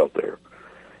organizations out there.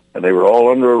 And they were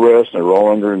all under arrest, and they were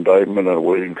all under indictment and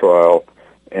awaiting trial,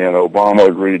 and Obama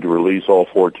agreed to release all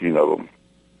 14 of them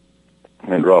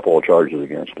and drop all charges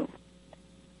against them.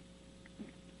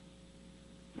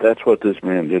 That's what this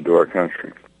man did to our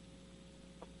country.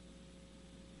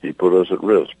 He put us at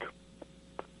risk.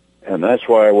 And that's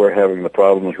why we're having the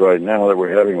problems right now that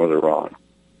we're having with Iran.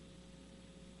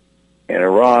 And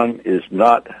Iran is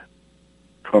not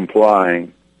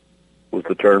complying with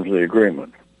the terms of the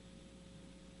agreement.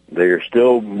 They are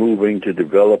still moving to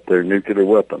develop their nuclear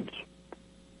weapons.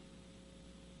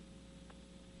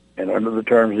 And under the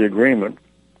terms of the agreement,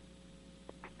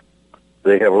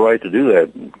 they have a right to do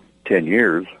that in 10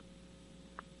 years,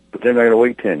 but they're not going to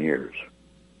wait 10 years.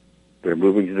 They're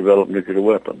moving to develop nuclear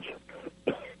weapons.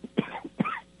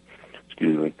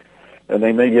 Excuse me. And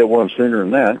they may get one sooner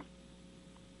than that,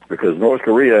 because North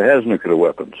Korea has nuclear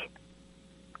weapons.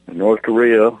 And North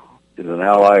Korea is an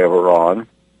ally of Iran.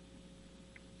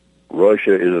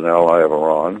 Russia is an ally of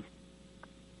Iran.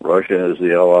 Russia is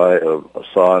the ally of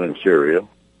Assad in Syria.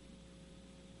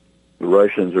 The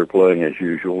Russians are playing, as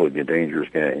usual, a dangerous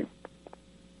game.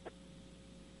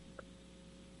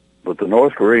 But the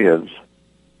North Koreans,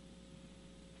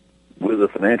 with the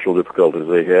financial difficulties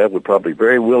they have, would probably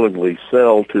very willingly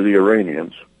sell to the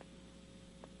Iranians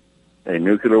a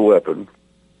nuclear weapon,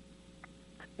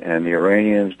 and the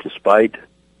Iranians, despite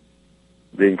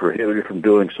being prohibited from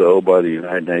doing so by the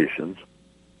United Nations,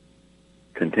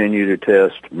 continue to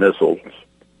test missiles.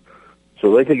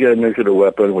 So they could get a nuclear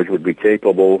weapon which would be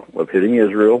capable of hitting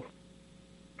Israel,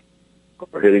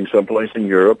 or hitting someplace in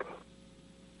Europe,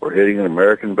 or hitting an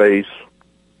American base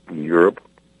in Europe,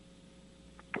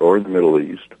 or in the Middle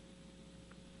East.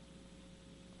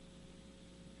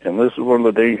 And this is one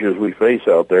of the dangers we face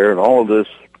out there, and all of this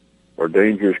are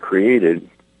dangers created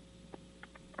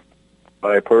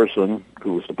by a person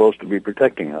who was supposed to be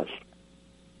protecting us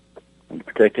and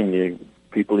protecting the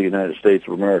people of the United States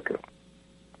of America.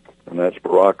 And that's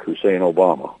Barack Hussein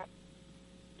Obama,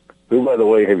 who, by the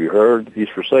way, have you heard, he's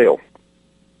for sale.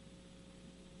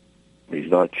 He's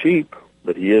not cheap,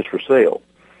 but he is for sale.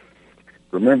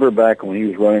 Remember back when he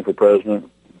was running for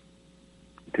president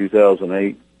in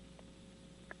 2008,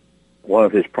 one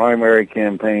of his primary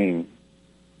campaign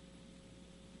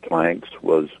planks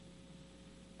was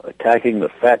attacking the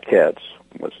fat cats.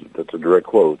 That's a direct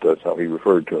quote. That's how he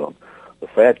referred to them. The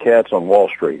fat cats on Wall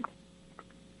Street,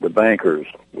 the bankers,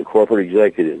 the corporate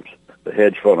executives, the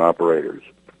hedge fund operators.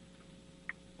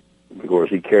 Of course,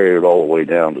 he carried it all the way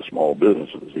down to small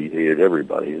businesses. He hated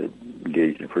everybody that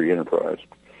engaged in free enterprise.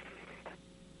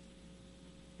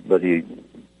 But he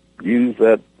used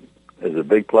that as a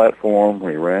big platform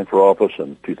when he ran for office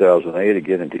in 2008,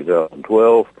 again in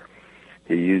 2012.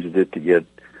 He used it to get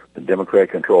the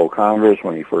Democrat-controlled Congress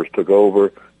when he first took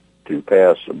over to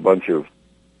pass a bunch of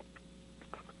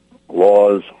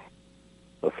laws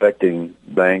affecting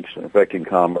banks and affecting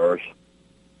commerce.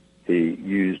 He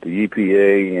used the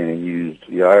EPA and he used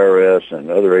the IRS and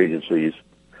other agencies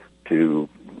to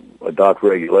adopt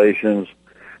regulations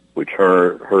which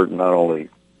hurt not only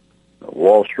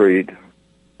Wall Street,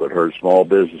 but hurt small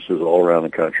businesses all around the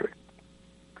country.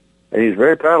 And he's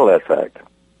very proud of that fact.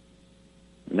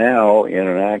 Now, in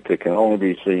an act that can only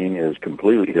be seen as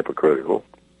completely hypocritical,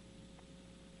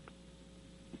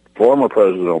 former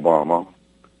President Obama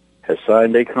has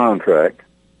signed a contract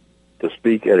to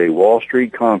speak at a Wall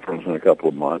Street conference in a couple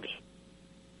of months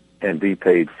and be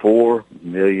paid $4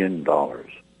 million. Now,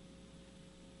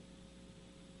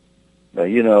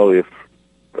 you know, if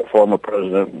a former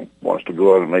president wants to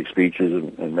go out and make speeches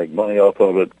and make money off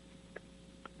of it,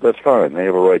 that's fine. They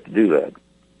have a right to do that.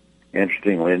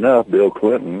 Interestingly enough, Bill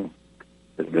Clinton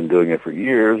has been doing it for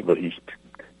years, but his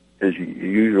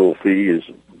usual fee is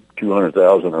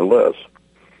 $200,000 or less.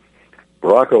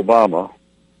 Barack Obama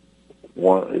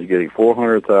is getting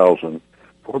 $400,000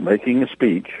 for making a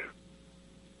speech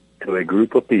to a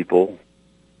group of people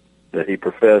that he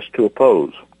professed to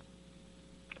oppose,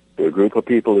 to a group of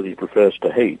people that he professed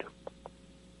to hate.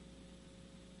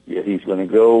 Yet he's going to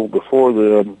go before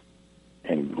them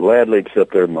and gladly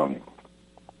accept their money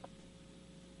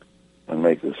and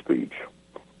make this speech.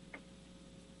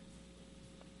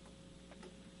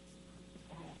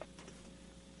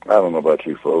 I don't know about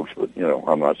you folks, but, you know,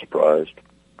 I'm not surprised.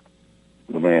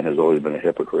 The man has always been a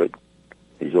hypocrite.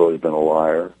 He's always been a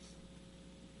liar.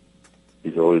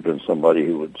 He's always been somebody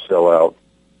who would sell out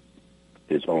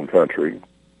his own country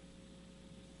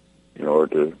in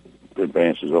order to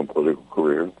advance his own political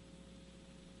career.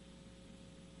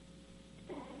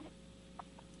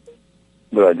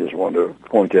 But I just wanted to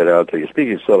point that out to you.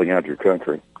 Speaking of selling out your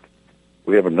country,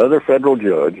 we have another federal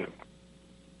judge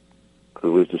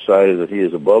who has decided that he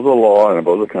is above the law and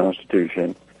above the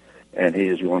Constitution, and he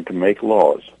is going to make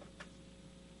laws.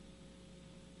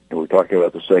 And we're talking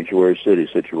about the sanctuary city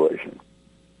situation,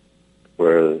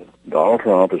 where Donald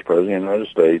Trump, as President of the United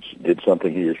States, did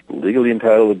something he is legally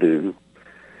entitled to do,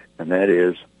 and that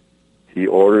is he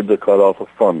ordered the cutoff of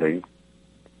funding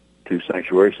to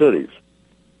sanctuary cities.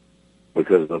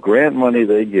 Because the grant money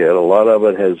they get, a lot of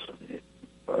it has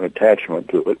an attachment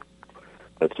to it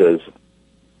that says,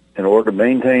 in order to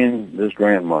maintain this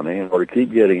grant money, in order to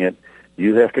keep getting it,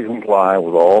 you have to comply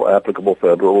with all applicable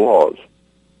federal laws.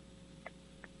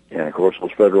 And, of course,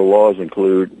 those federal laws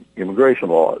include immigration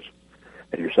laws.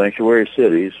 And your sanctuary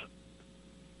cities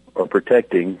are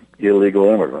protecting illegal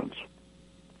immigrants.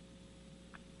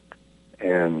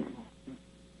 And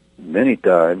many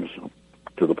times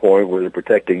to the point where they're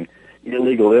protecting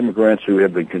illegal immigrants who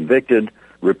have been convicted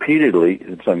repeatedly,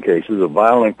 in some cases, of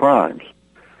violent crimes.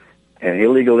 And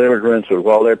illegal immigrants,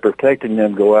 while they're protecting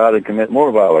them, go out and commit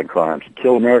more violent crimes,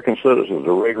 kill American citizens,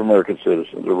 or rape American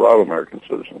citizens, or rob American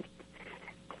citizens.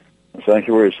 The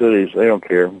sanctuary cities, they don't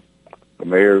care. The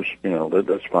mayors, you know,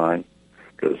 that's fine,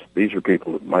 because these are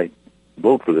people that might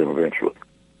vote for them eventually.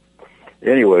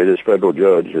 Anyway, this federal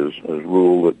judge has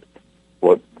ruled that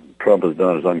what Trump has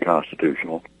done is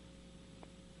unconstitutional.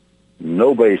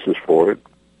 No basis for it.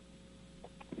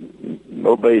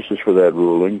 No basis for that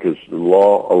ruling, because the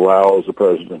law allows the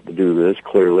president to do this,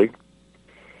 clearly,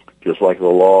 just like the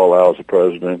law allows the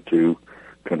president to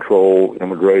control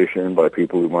immigration by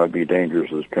people who might be dangerous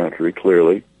to this country,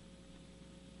 clearly.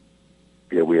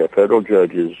 Yet we have federal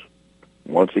judges,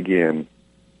 once again,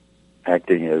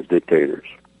 acting as dictators.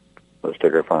 Let's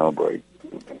take our final break.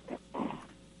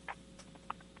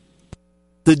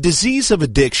 The disease of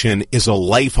addiction is a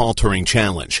life-altering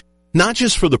challenge, not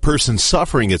just for the person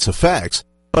suffering its effects,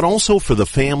 but also for the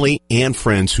family and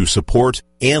friends who support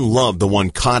and love the one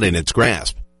caught in its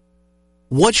grasp.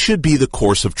 What should be the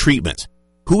course of treatment?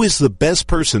 Who is the best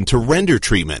person to render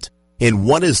treatment? And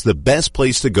what is the best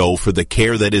place to go for the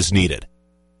care that is needed?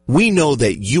 We know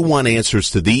that you want answers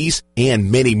to these and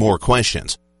many more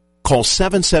questions. Call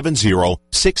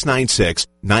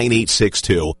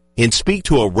 770-696-9862 and speak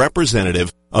to a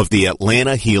representative of the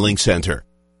Atlanta Healing Center.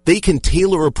 They can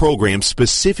tailor a program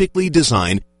specifically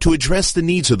designed to address the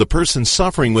needs of the person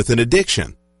suffering with an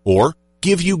addiction, or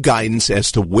give you guidance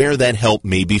as to where that help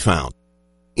may be found.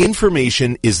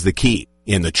 Information is the key,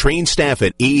 and the trained staff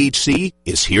at AHC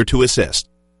is here to assist.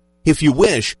 If you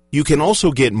wish, you can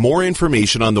also get more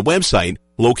information on the website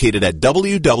located at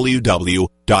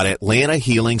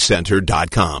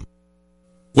www.atlantahealingcenter.com.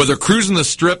 Whether cruising the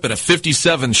Strip in a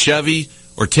 57 Chevy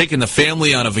or taking the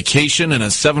family on a vacation in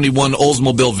a 71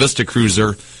 Oldsmobile Vista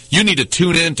Cruiser, you need to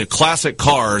tune in to Classic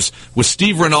Cars with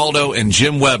Steve Ronaldo and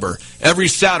Jim Weber every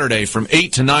Saturday from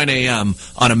 8 to 9 a.m.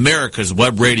 on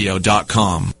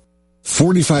americaswebradio.com.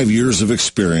 45 years of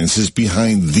experience is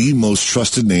behind the most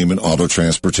trusted name in auto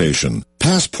transportation.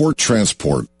 Passport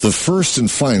Transport, the first and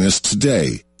finest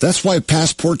today. That's why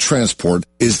Passport Transport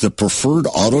is the preferred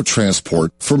auto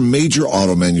transport for major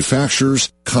auto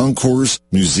manufacturers, concours,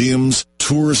 museums,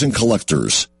 tours, and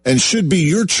collectors, and should be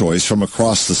your choice from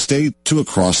across the state to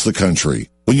across the country.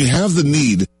 When you have the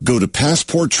need, go to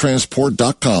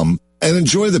PassportTransport.com and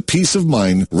enjoy the peace of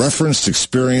mind referenced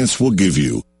experience will give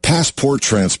you. Passport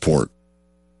Transport.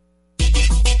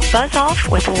 Buzz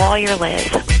Off with Lawyer Liz.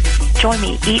 Join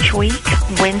me each week,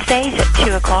 Wednesdays at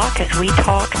 2 o'clock, as we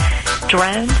talk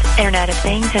drones, Internet of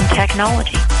Things, and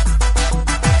technology.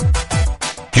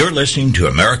 You're listening to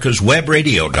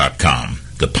AmericasWebRadio.com,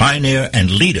 the pioneer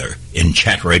and leader in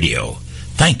chat radio.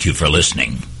 Thank you for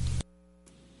listening.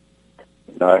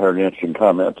 I heard interesting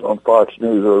comments on Fox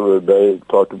News earlier today. It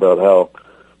talked about how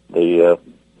the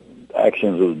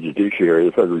actions of the judiciary,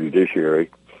 the federal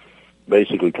judiciary,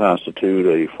 basically constitute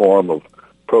a form of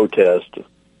protest.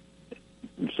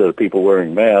 Instead of people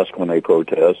wearing masks when they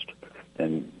protest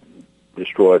and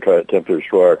try to attempt to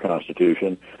destroy our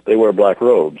Constitution, they wear black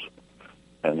robes.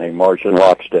 And they march in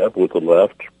lockstep with the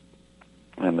left,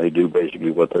 and they do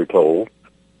basically what they're told,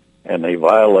 and they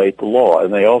violate the law.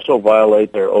 And they also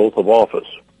violate their oath of office,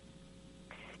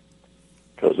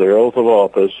 because their oath of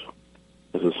office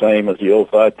is the same as the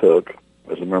oath I took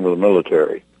as a member of the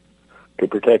military, to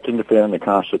protect and defend the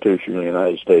Constitution of the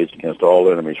United States against all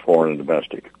enemies, foreign and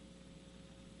domestic.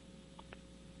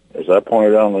 As I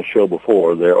pointed out on the show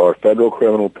before, there are federal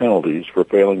criminal penalties for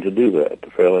failing to do that,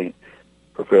 for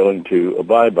failing to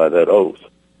abide by that oath.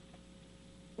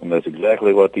 And that's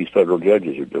exactly what these federal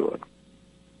judges are doing.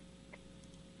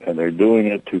 And they're doing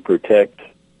it to protect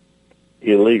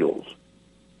illegals.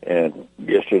 And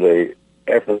yesterday,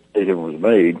 after the decision was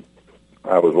made,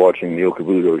 I was watching Neil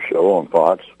Cavuto show on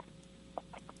Fox.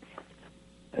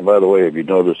 And by the way, have you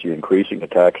noticed the increasing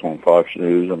attacks on Fox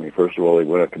News? I mean, first of all, they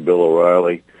went after Bill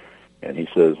O'Reilly, and he's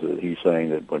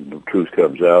saying that when the truth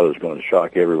comes out, it's going to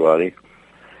shock everybody.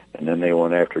 And then they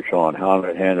went after Sean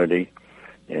Hannity,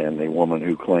 and the woman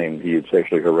who claimed he had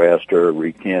sexually harassed her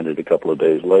recanted a couple of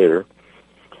days later.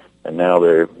 And now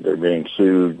they're being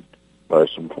sued by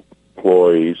some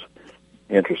employees,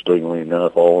 interestingly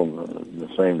enough, all in the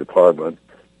same department,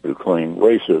 who claim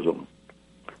racism.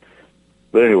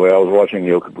 But anyway, I was watching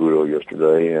Neil Cavuto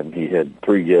yesterday, and he had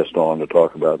 3 guests on to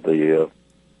talk about the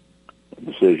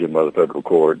decision by the federal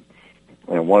court.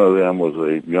 And one of them was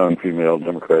a young female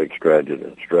Democratic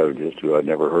strategist who I'd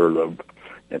never heard of.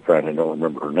 In fact, I don't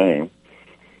remember her name.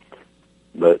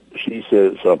 But she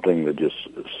said something that just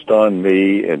stunned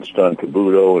me and stunned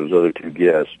Cavuto and his other 2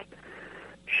 guests.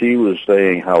 She was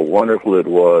saying how wonderful it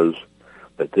was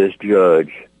that this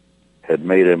judge had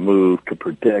made a move to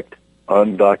protect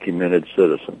undocumented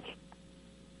citizens.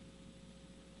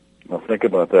 Now think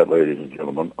about that, ladies and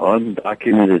gentlemen.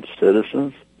 Undocumented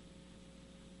citizens?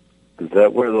 Is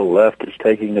that where the left is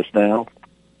taking us now?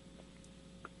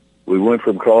 We went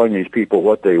from calling these people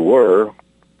what they were,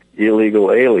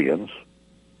 illegal aliens,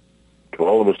 to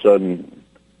all of a sudden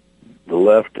the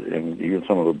left and even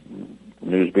some of the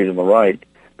news beat on the right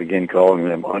began calling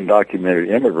them undocumented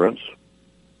immigrants.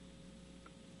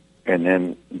 And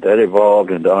then that evolved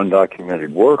into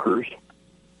undocumented workers.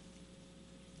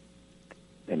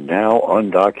 And now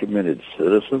undocumented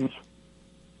citizens?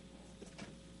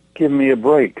 Give me a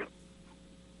break.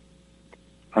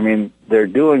 I mean, they're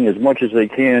doing as much as they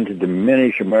can to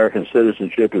diminish American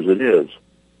citizenship as it is.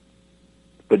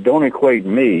 But don't equate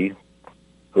me,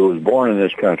 who was born in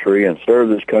this country and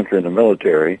served this country in the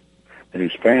military, and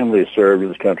whose family has served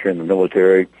this country in the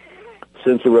military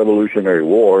since the Revolutionary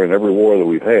War and every war that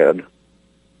we've had,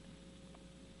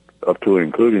 up to and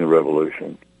including the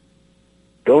Revolution.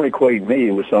 Don't equate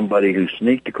me with somebody who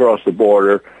sneaked across the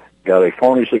border, got a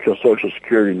phony Social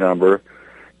Security number,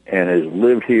 and has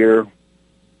lived here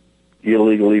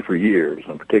illegally for years,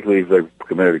 and particularly if they've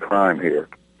committed a crime here.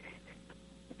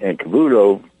 And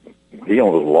Cavuto, he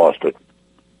almost lost it,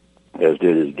 as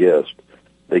did his guest.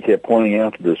 They kept pointing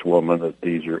out to this woman that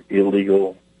these are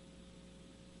illegal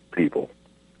people,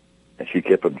 and she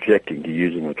kept objecting to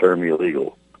using the term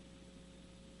illegal.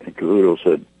 And Cavuto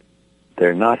said,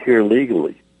 they're not here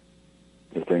legally.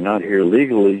 If they're not here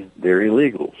legally, they're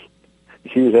illegals.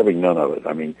 She was having none of it.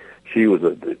 I mean, she was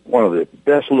one of the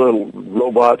best little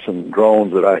robots and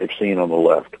drones that I have seen on the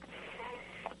left.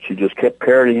 She just kept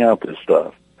parroting out this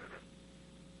stuff.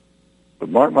 But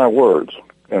mark my words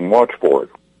and watch for it.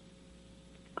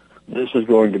 This is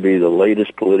going to be the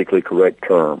latest politically correct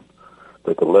term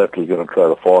that the left is going to try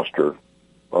to foster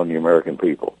on the American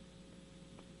people.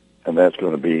 And that's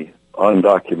going to be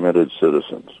undocumented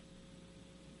citizens.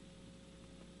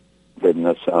 Doesn't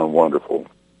that sound wonderful?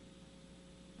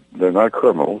 They're not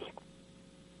criminals.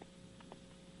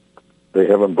 They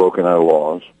haven't broken our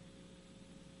laws.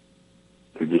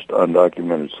 They're just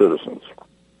undocumented citizens.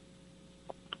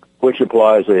 Which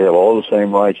applies, they have all the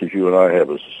same rights as you and I have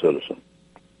as a citizen.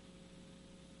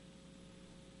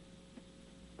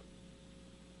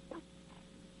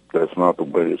 That's not the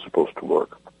way it's supposed to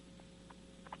work.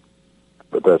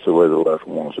 But but that's the way the left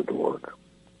wants it to work.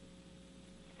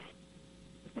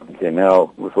 Okay, now,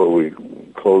 before we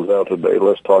close out today,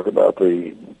 let's talk about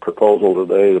the proposal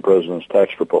today, the president's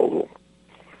tax proposal.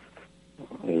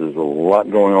 There's a lot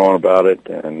going on about it,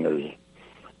 and there's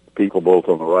people both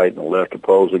on the right and the left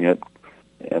opposing it,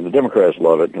 and the Democrats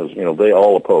love it because, they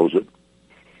all oppose it.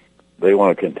 They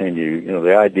want to continue,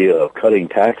 the idea of cutting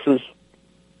taxes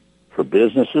for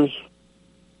businesses,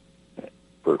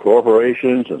 for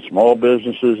corporations and small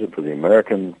businesses, and for the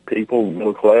American people,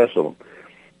 middle class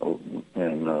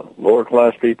and lower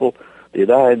class people.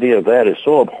 The idea of that is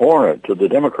so abhorrent to the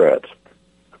Democrats.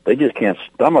 They just can't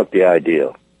stomach the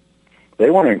idea.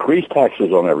 They want to increase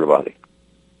taxes on everybody.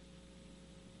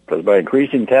 Because by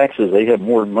increasing taxes, they have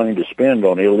more money to spend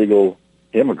on illegal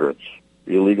immigrants,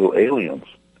 illegal aliens.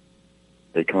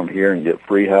 They come here and get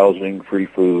free housing, free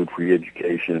food, free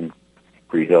education,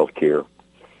 free health care.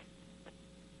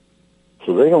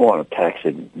 So they don't want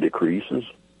taxing decreases.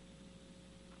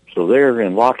 So they're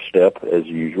in lockstep, as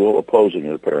usual, opposing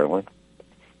it, apparently.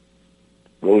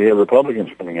 Well, we have Republicans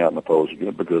coming out and opposing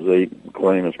it because they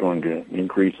claim it's going to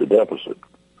increase the deficit.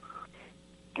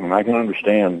 And I can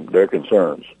understand their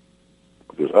concerns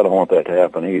because I don't want that to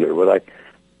happen either. But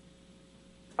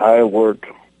I worked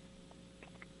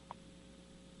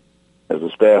as a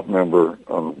staff member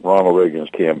on Ronald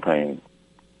Reagan's campaign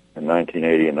in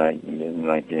 1980 and in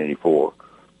 1984.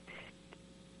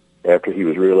 After he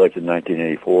was reelected in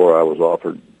 1984, I was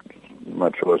offered my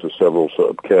choice of several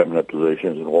sub-cabinet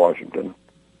positions in Washington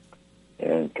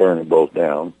and turned them both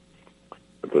down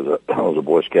because I was a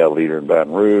Boy Scout leader in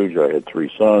Baton Rouge. I had 3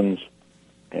 sons,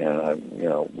 and I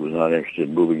was not interested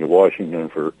in moving to Washington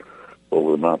for over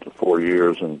the amount of 4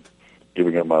 years and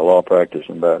giving up my law practice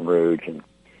in Baton Rouge, and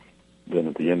then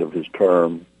at the end of his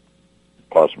term,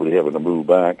 possibly having to move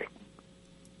back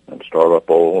and start up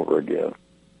all over again.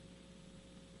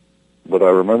 But I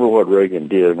remember what Reagan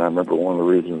did, and I remember one of the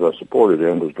reasons I supported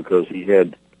him was because he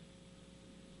had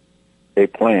a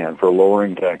plan for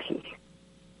lowering taxes.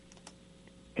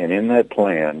 And in that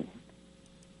plan,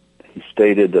 he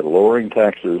stated that lowering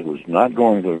taxes was not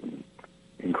going to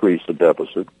increase the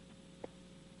deficit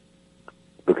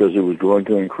because it was going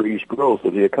to increase growth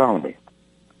of the economy.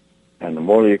 And the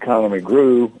more the economy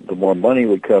grew, the more money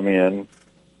would come in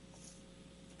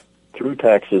through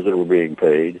taxes that were being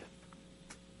paid.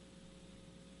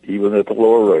 Even at the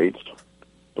lower rates,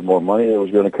 the more money that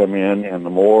was going to come in and the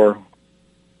more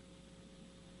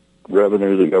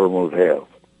revenue the government would have.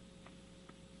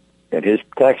 And his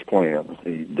tax plan,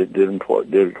 he did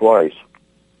it twice,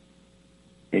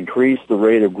 increased the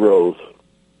rate of growth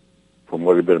from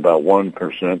what had been about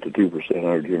 1% to 2%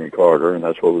 under Jimmy Carter, and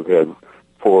that's what we've had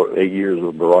for 8 years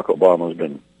of Barack Obama has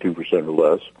been 2% or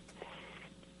less.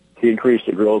 He increased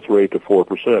the growth rate to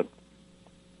 4%.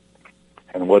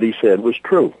 And what he said was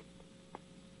true.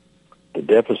 The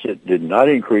deficit did not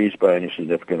increase by any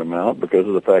significant amount because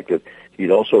of the fact that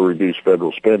he'd also reduced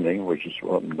federal spending, which is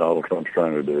what Donald Trump's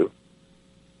trying to do.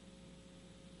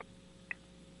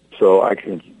 So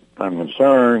I'm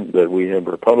concerned that we have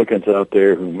Republicans out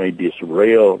there who may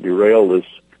derail this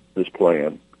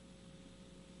plan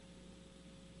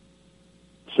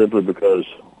simply because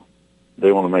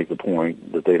they want to make the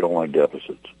point that they don't like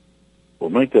deficits. Well,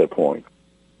 make that point,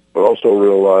 but also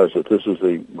realize that this is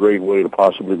a great way to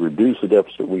possibly reduce the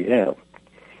deficit we have.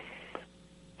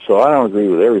 So I don't agree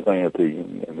with everything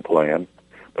in the plan,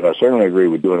 but I certainly agree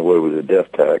with doing away with the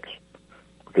death tax,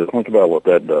 because think about what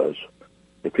that does.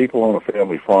 If people own a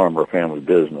family farm or a family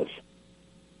business,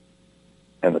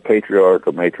 and the patriarch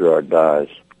or matriarch dies,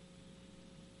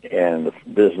 and the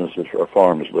business or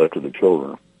farm is left to the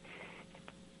children,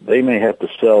 they may have to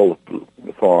sell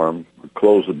the farm,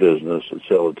 close the business, and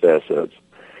sell its assets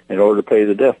in order to pay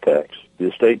the death tax, the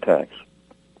estate tax.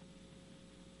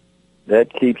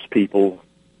 That keeps people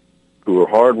who are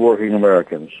hardworking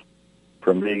Americans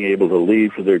from being able to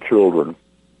leave to their children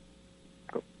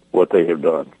what they have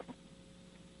done.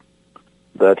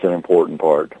 That's an important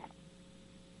part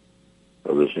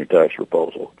of this new tax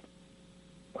proposal.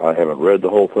 I haven't read the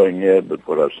whole thing yet, but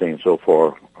what I've seen so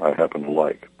far, I happen to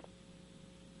like.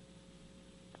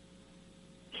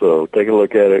 So take a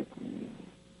look at it,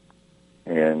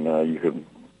 and you can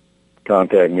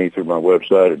contact me through my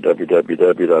website at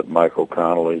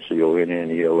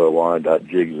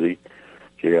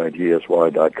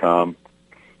www.michaelconnolly.com.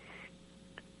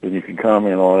 And you can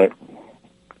comment on it.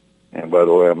 And by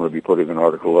the way, I'm going to be putting an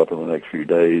article up in the next few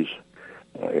days.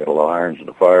 I got a lot of irons in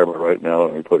the fire, but right now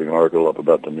I'm going to be putting an article up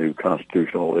about the new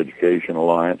Constitutional Education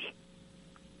Alliance.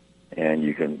 And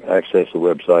you can access the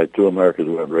website through America's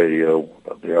Web Radio,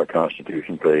 the Our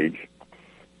Constitution page.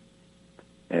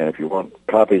 And if you want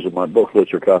copies of my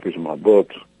booklets or copies of my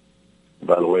books,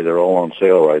 by the way, they're all on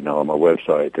sale right now on my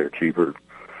website. They're cheaper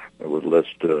with less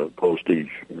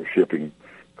postage or shipping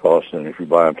costs than if you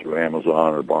buy them through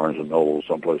Amazon or Barnes & Noble,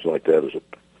 someplace like that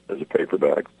as a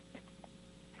paperback.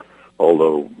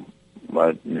 Although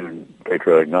my new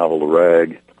patriotic novel, The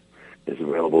Rag, is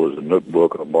available as a Nook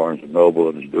book on Barnes & Noble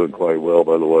and is doing quite well,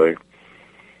 by the way.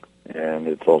 And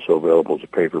it's also available as a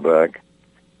paperback.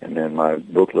 And then my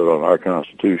booklet on our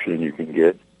Constitution you can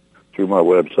get through my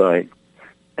website.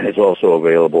 And it's also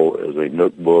available as a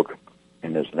Nook book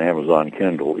and as an Amazon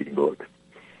Kindle ebook.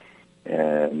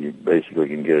 And you basically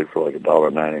can get it for like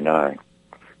 $1.99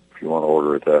 if you want to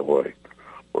order it that way.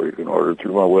 Or you can order it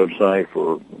through my website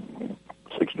for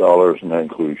 $6, and that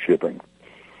includes shipping.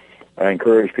 I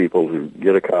encourage people to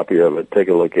get a copy of it, take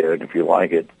a look at it. If you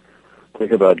like it,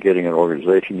 think about getting an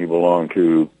organization you belong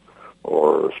to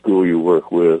or a school you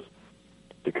work with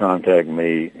to contact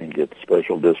me and get the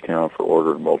special discount for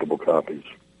ordering multiple copies.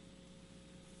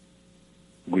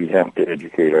 We have to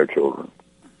educate our children.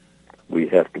 We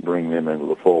have to bring them into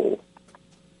the fold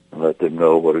and let them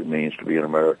know what it means to be an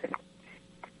American.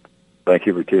 Thank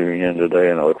you for tuning in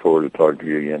today, and I look forward to talking to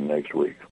you again next week.